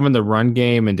having the run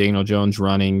game and Daniel Jones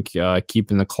running,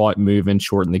 keeping the clock moving,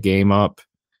 shorten the game up,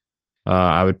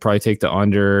 I would probably take the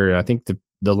under. I think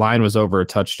the line was over a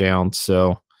touchdown,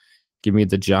 so give me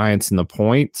the Giants and the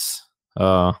points.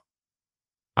 I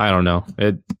don't know.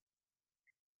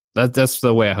 That's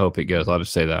the way I hope it goes. I'll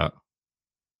just say that.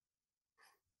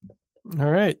 All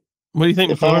right. What do you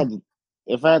think? If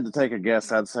I had to take a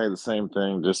guess, I'd say the same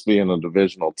thing. Just being a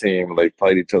divisional team, they've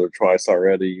played each other twice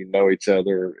already. You know each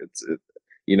other.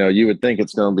 You would think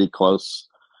it's going to be close,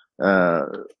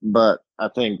 but I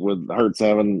think with Hurts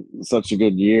having such a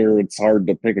good year, it's hard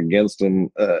to pick against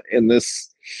him in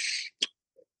this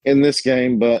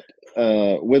game. But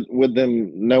with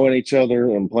them knowing each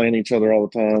other and playing each other all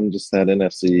the time, just that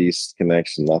NFC East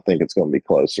connection, I think it's going to be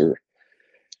closer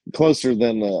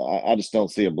than I just don't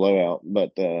see a blowout.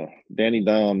 But Danny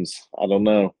Dimes, I don't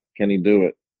know, can he do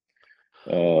it?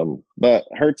 But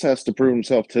Hurts has to prove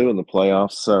himself too in the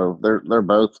playoffs, so they're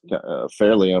both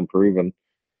fairly unproven.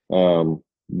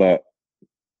 But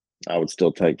I would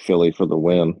still take Philly for the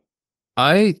win.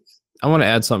 I want to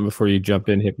add something before you jump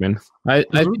in, Hickman. I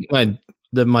think my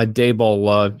Dayball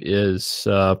love is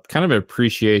kind of an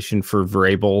appreciation for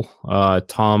Vrabel,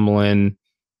 Tomlin,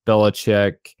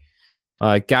 Belichick,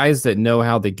 guys that know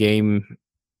how the game.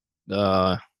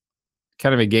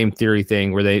 Kind of a game theory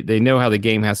thing where they know how the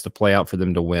game has to play out for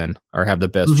them to win or have the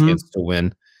best chance to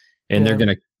win, and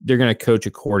they're gonna coach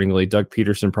accordingly. Doug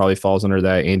Peterson probably falls under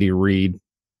that. Andy Reid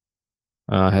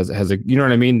has a, you know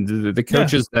what I mean. The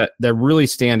coaches that really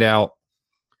stand out,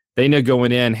 they know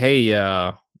going in, hey,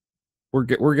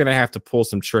 we're gonna have to pull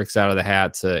some tricks out of the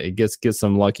hat to get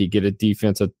some lucky, get a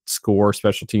defensive score,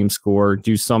 special team score,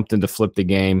 do something to flip the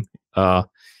game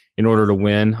in order to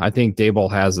win. I think Daboll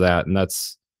has that, and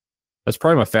that's That's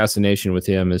probably my fascination with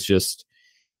him is just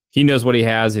he knows what he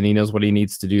has and he knows what he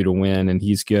needs to do to win, and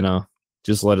he's gonna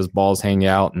just let his balls hang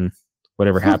out and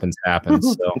whatever happens,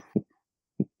 happens. So,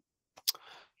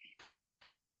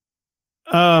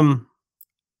 I'm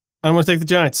going to take the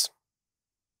Giants.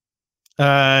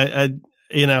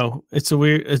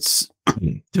 It's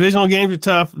divisional games are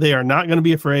tough. They are not going to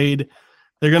be afraid.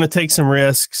 They're going to take some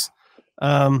risks.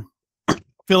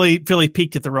 Philly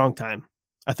peaked at the wrong time.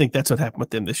 I think that's what happened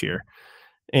with them this year.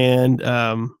 And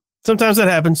sometimes that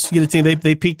happens. You get a team,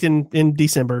 they peaked in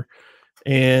December.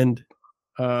 And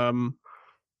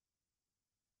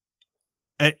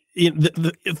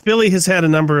Philly has had a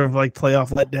number of like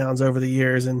playoff letdowns over the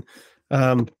years. And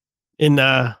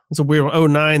it's a weird one.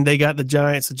 2009, they got the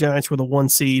Giants. The Giants were the 1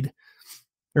 seed.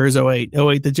 Or is 2008?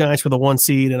 2008, the Giants were the 1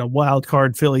 seed, and a wild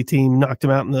card Philly team knocked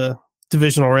them out in the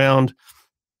divisional round.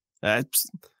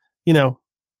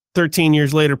 13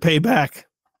 years later, payback.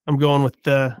 I'm going with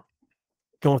the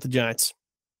Giants.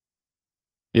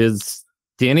 Is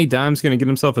Danny Dimes going to get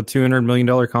himself a $200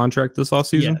 million contract this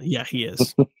offseason? Yeah, he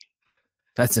is.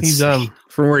 That's insane.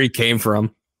 From where he came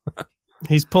from.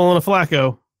 He's pulling a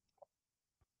Flacco.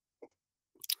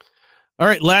 All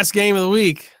right, last game of the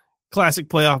week. Classic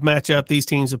playoff matchup. These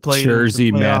teams have played.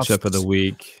 Jersey matchup of the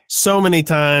week. So many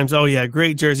times. Oh, yeah,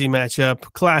 great Jersey matchup.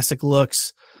 Classic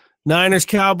looks. Niners,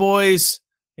 Cowboys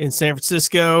in San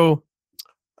Francisco.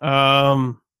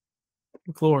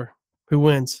 McClure, who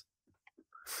wins?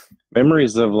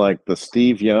 Memories of like the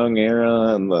Steve Young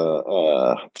era and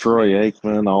the Troy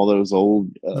Aikman, all those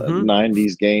old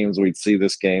 90s games. We'd see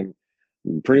this game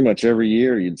pretty much every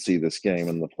year. You'd see this game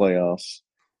in the playoffs.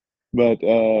 But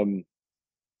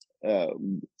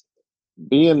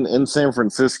being in San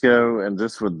Francisco and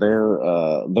just with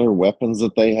their weapons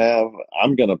that they have,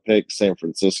 I'm going to pick San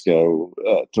Francisco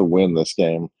to win this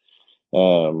game.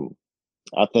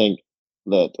 I think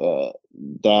that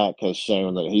Dak has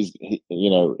shown that he's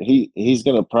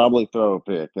going to probably throw a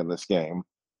pick in this game.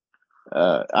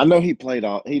 I know he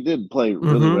did play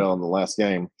really well in the last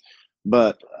game,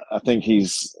 but I think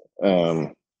he's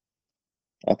going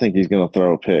to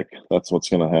throw a pick. That's what's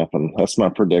going to happen. That's my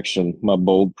prediction, my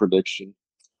bold prediction.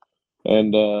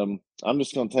 And I'm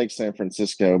just going to take San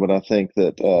Francisco, but I think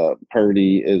that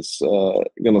Purdy is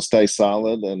going to stay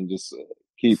solid and just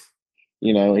keep,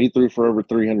 he threw for over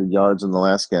 300 yards in the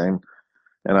last game,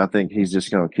 and I think he's just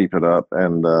going to keep it up.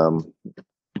 And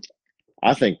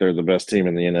I think they're the best team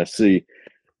in the NFC,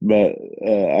 but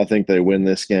I think they win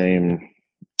this game.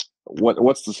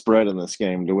 What's the spread in this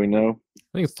game? Do we know?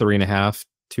 I think it's 3.5,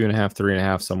 2.5,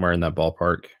 3.5, somewhere in that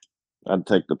ballpark. I'd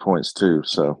take the points too.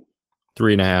 So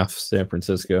 3.5, San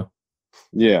Francisco.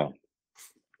 Yeah.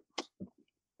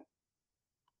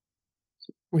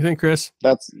 What do you think, Chris?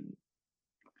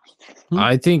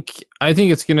 I think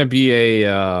it's going to be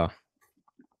a.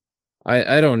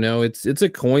 I don't know. It's a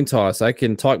coin toss. I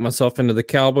can talk myself into the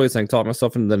Cowboys. I can talk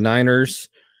myself into the Niners.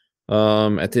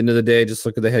 At the end of the day, just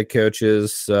look at the head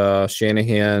coaches.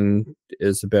 Shanahan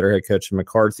is a better head coach than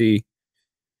McCarthy.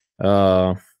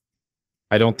 I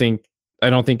don't think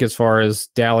as far as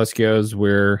Dallas goes,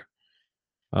 where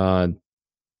they're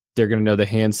going to know the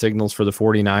hand signals for the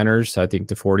 49ers. I think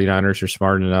the 49ers are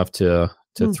smart enough to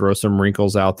throw some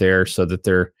wrinkles out there so that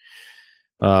they're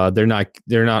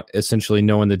not essentially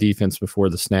knowing the defense before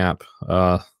the snap.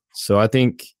 So I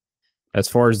think as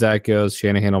far as that goes,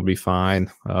 Shanahan will be fine.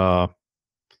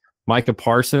 Micah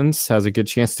Parsons has a good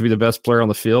chance to be the best player on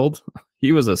the field.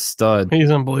 He was a stud. He's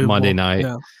unbelievable. Monday night.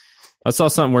 Yeah. I saw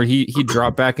something where he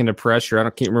dropped back into pressure. I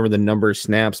can't remember the number of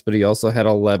snaps, but he also had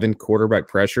 11 quarterback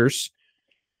pressures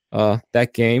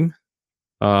that game.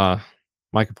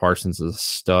 Micah Parsons is a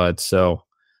stud. So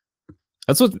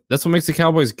that's what makes the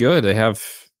Cowboys good. They have,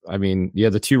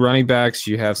 the two running backs.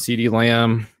 You have CeeDee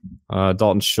Lamb.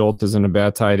 Dalton Schultz isn't a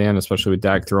bad tight end, especially with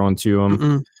Dak throwing to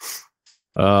him.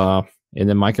 And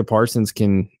then Micah Parsons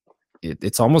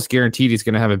it's almost guaranteed he's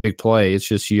going to have a big play. It's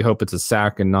just you hope it's a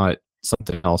sack and not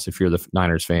something else if you're the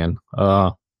Niners fan.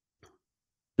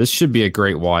 This should be a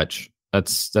great watch.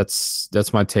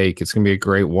 That's my take. It's going to be a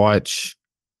great watch.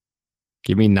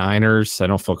 Give me Niners. I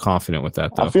don't feel confident with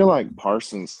that, though. I feel like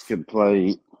Parsons could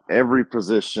play every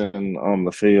position on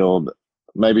the field.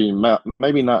 Maybe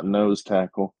not nose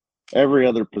tackle. Every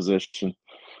other position.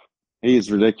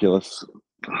 He's ridiculous.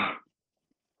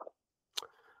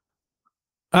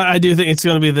 I do think it's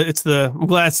going to be I'm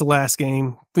glad it's the last game.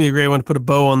 It'd be a great one to put a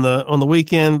bow on the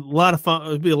weekend. A lot of fun.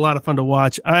 It'd be a lot of fun to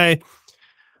watch. I'm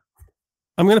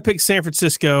going to pick San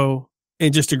Francisco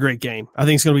in just a great game. I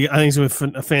think it's going to be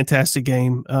a fantastic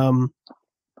game.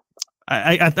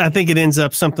 I think it ends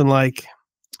up something like,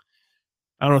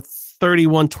 I don't know,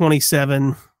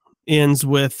 31-27 ends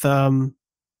with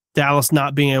Dallas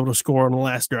not being able to score on the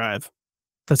last drive.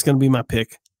 That's going to be my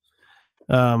pick.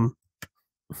 I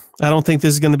don't think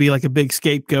this is going to be like a big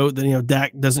scapegoat that,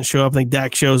 Dak doesn't show up. I think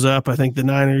Dak shows up. I think the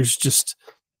Niners just,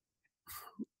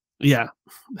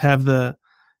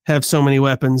 have so many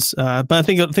weapons. But I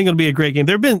think it'll be a great game.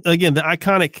 There have been, again, the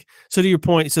iconic, so to your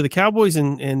point, so the Cowboys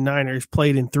and Niners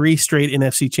played in 3 straight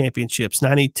NFC championships,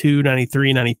 92,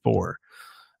 93, 94.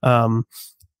 And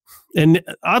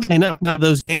oddly enough,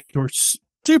 those games were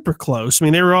super close. I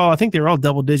mean, I think they were all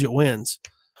double-digit wins.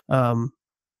 Probably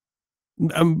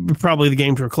the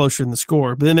games were closer than the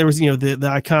score. But then there was, the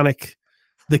iconic,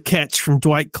 the catch from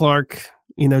Dwight Clark,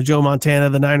 Joe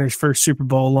Montana, the Niners' first Super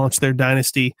Bowl, launched their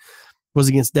dynasty, was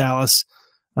against Dallas.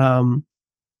 So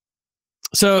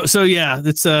yeah,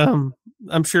 it's I'm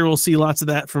sure we'll see lots of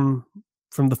that from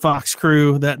the Fox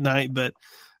crew that night. But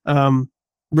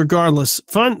regardless,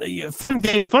 fun game,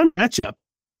 fun matchup.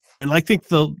 And I think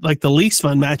the least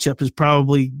fun matchup is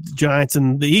probably the Giants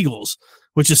and the Eagles,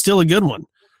 which is still a good one.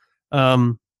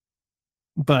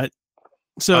 But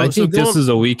so I think this is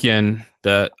a weekend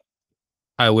that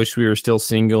I wish we were still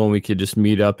single and we could just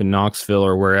meet up in Knoxville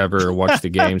or wherever, watch the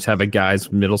games, have a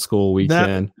guys middle school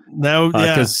weekend.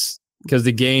 Because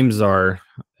the games are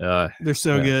they're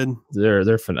so good.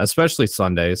 They're fun, especially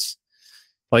Sundays.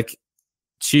 Like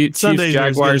Chiefs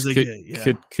Jaguars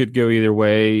could go either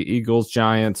way. Eagles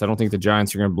Giants. I don't think the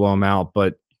Giants are going to blow them out,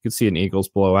 but you could see an Eagles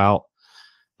blowout.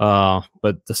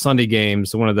 But the Sunday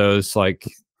games, one of those like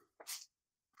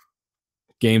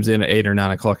games in at 8 or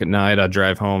 9 o'clock at night, I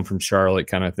drive home from Charlotte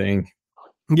kind of thing.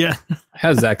 Yeah.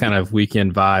 Has that kind of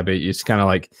weekend vibe. It's kind of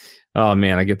like, oh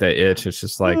man, I get that itch. It's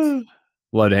just like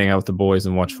love to hang out with the boys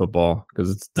and watch football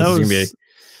because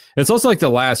it's also like the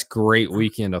last great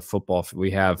weekend of football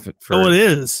we have it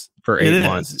is for 8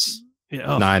 months.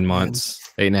 Yeah. 9 months,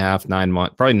 8.5, 9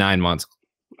 months, probably 9 months.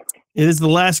 It is the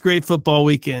last great football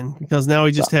weekend because now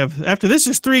we just have, after this,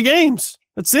 just 3 games.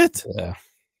 That's it. Yeah.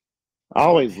 I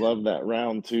always love that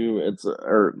round too. It's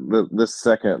this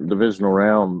second divisional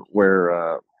round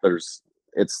where there's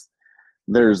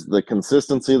the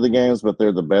consistency of the games, but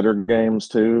they're the better games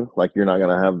too. Like you're not going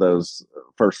to have those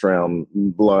first round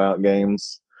blowout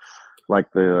games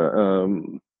like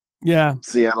the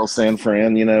Seattle San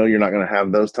Fran. You're not going to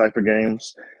have those type of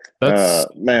games.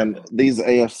 Man, these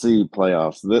AFC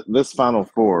playoffs, this Final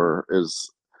Four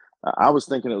is. I was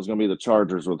thinking it was going to be the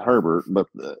Chargers with Herbert, but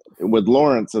with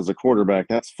Lawrence as a quarterback,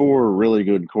 that's 4 really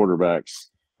good quarterbacks.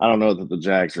 I don't know that the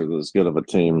Jags are as good of a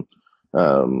team.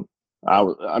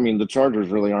 I mean, the Chargers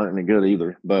really aren't any good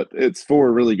either, but it's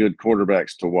 4 really good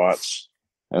quarterbacks to watch,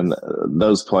 and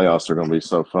those playoffs are going to be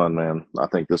so fun, man. I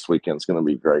think this weekend's going to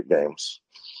be great games.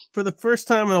 For the first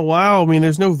time in a while, I mean,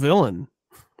 there's no villain.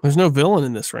 There's no villain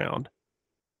in this round.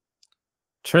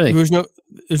 Truly. There's no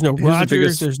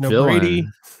Rodgers. There's no villain? Brady.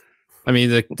 I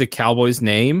mean, the Cowboys'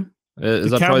 name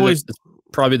is that Cowboys,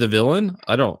 probably the villain?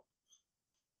 I don't.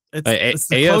 It's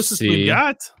the closest we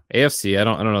got. AFC. I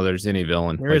don't know. There's any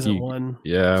villain. There isn't one.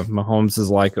 Yeah, Mahomes is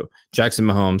like Jackson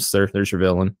Mahomes. There's your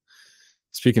villain.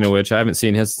 Speaking of which, I haven't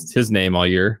seen his name all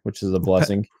year, which is a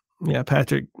blessing.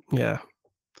 Patrick. Yeah,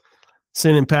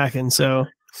 sending packing. So.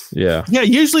 Yeah.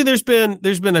 Usually there's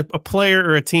been a player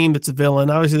or a team that's a villain.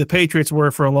 Obviously, the Patriots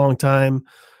were for a long time.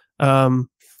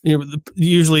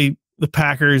 Usually the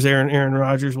Packers, Aaron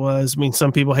Rodgers was. I mean,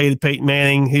 some people hated Peyton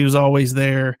Manning. He was always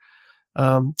there.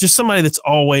 Just somebody that's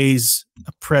always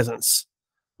a presence.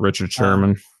 Richard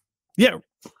Sherman. Yeah.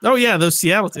 Oh yeah, those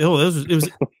Seattle.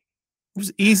 It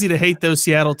was easy to hate those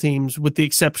Seattle teams, with the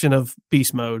exception of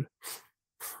Beast Mode.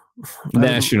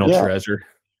 National treasure.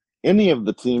 Any of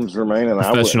the teams remaining,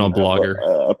 professional blogger,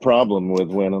 a problem with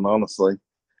winning, honestly.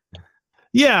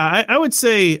 Yeah, I would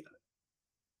say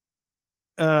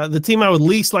the team I would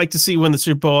least like to see win the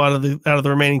Super Bowl out of the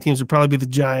remaining teams would probably be the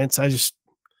Giants. Cowboys.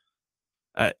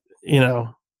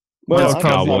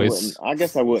 I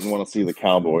guess I wouldn't want to see the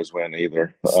Cowboys win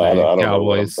either.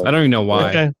 Cowboys. I don't even know why.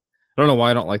 Okay. I don't know why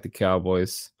I don't like the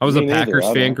Cowboys. I was a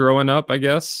Packers fan growing up, I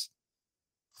guess.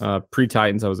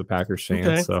 Pre-Titans, I was a Packers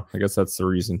fan, so I guess that's the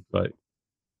reason. But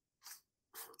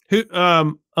who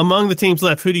among the teams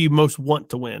left, who do you most want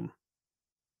to win?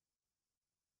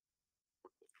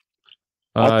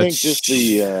 I think just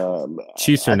the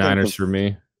Chiefs or Niners for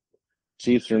me.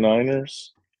 Chiefs or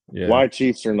Niners? Yeah. Why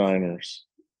Chiefs or Niners?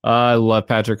 I love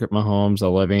Patrick Mahomes. I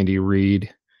love Andy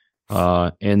Reid.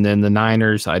 And then the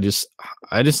Niners, I just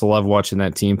love watching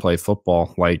that team play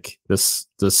football. Like the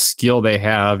skill they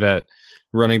have at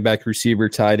running back, receiver,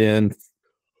 tight end,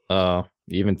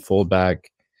 even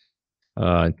fullback.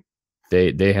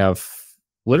 They have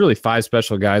literally 5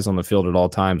 special guys on the field at all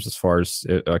times as far as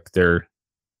like they're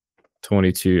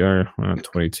 22 or not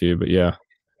 22, but yeah,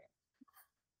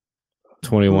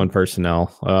 21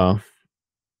 personnel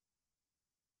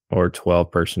or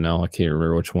 12 personnel. I can't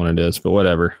remember which one it is, but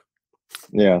whatever.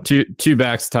 Yeah, two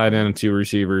backs, tight end, and 2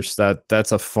 receivers.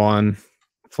 That's a fun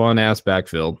ass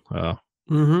backfield.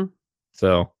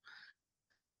 So,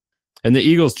 and the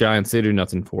Eagles Giants, they do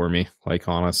nothing for me. Like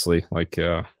honestly, like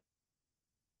yeah,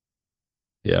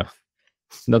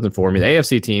 nothing for me. The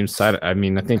AFC teams, I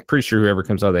mean, I think pretty sure whoever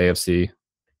comes out of the AFC,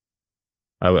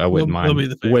 I wouldn't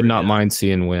mind. Would not mind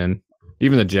seeing win.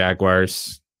 Even the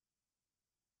Jaguars.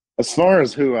 As far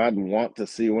as who I'd want to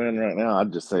see win right now,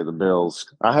 I'd just say the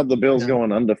Bills. I had the Bills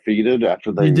going undefeated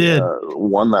after they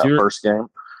won that first game.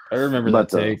 I remember that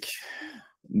take.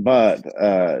 But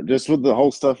just with the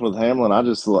whole stuff with Hamlin, I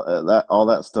just all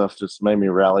that stuff just made me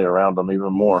rally around him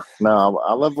even more. Now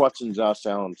I love watching Josh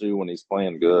Allen too when he's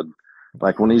playing good,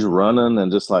 like when he's running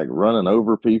and just like running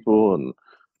over people, and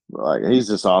like he's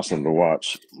just awesome to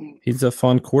watch. He's a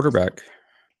fun quarterback.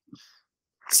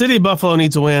 City of Buffalo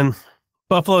needs a win.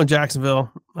 Buffalo and Jacksonville.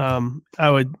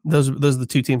 Those are the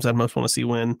 2 teams I'd most want to see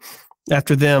win.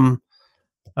 After them,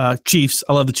 Chiefs.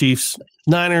 I love the Chiefs.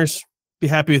 Niners. Be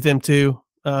happy with them too.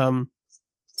 So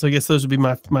I guess those would be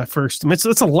my first. I mean, it's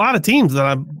a lot of teams that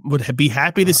I would be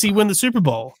happy to see win the Super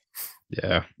Bowl.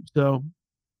 Yeah. So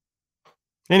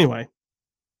anyway,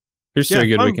 here's a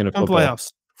good weekend of football.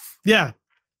 Playoffs. Yeah.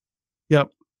 Yep.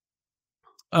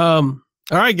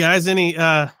 All right, guys.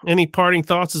 Any parting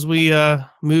thoughts as we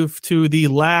move to the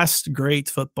last great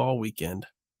football weekend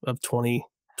of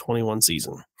 2021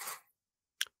 season?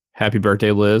 Happy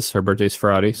birthday, Liz. Her birthday's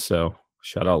Friday, so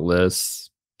shout out Liz,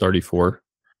 34.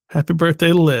 Happy birthday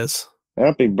to Liz.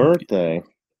 Happy birthday.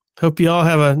 Hope you all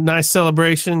have a nice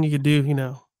celebration. You could do,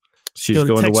 She's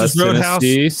going to West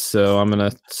Tennessee, so I'm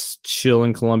going to chill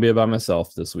in Columbia by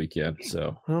myself this weekend.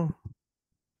 So,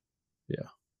 yeah.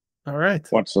 All right.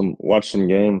 Watch some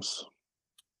games.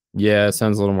 Yeah, it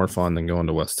sounds a little more fun than going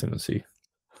to West Tennessee.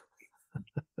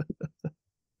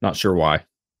 Not sure why.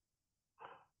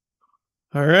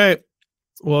 All right.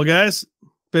 Well, guys,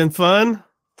 been fun.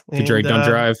 If you drink, don't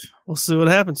drive. We'll see what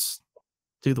happens.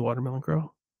 Do the watermelon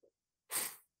grow.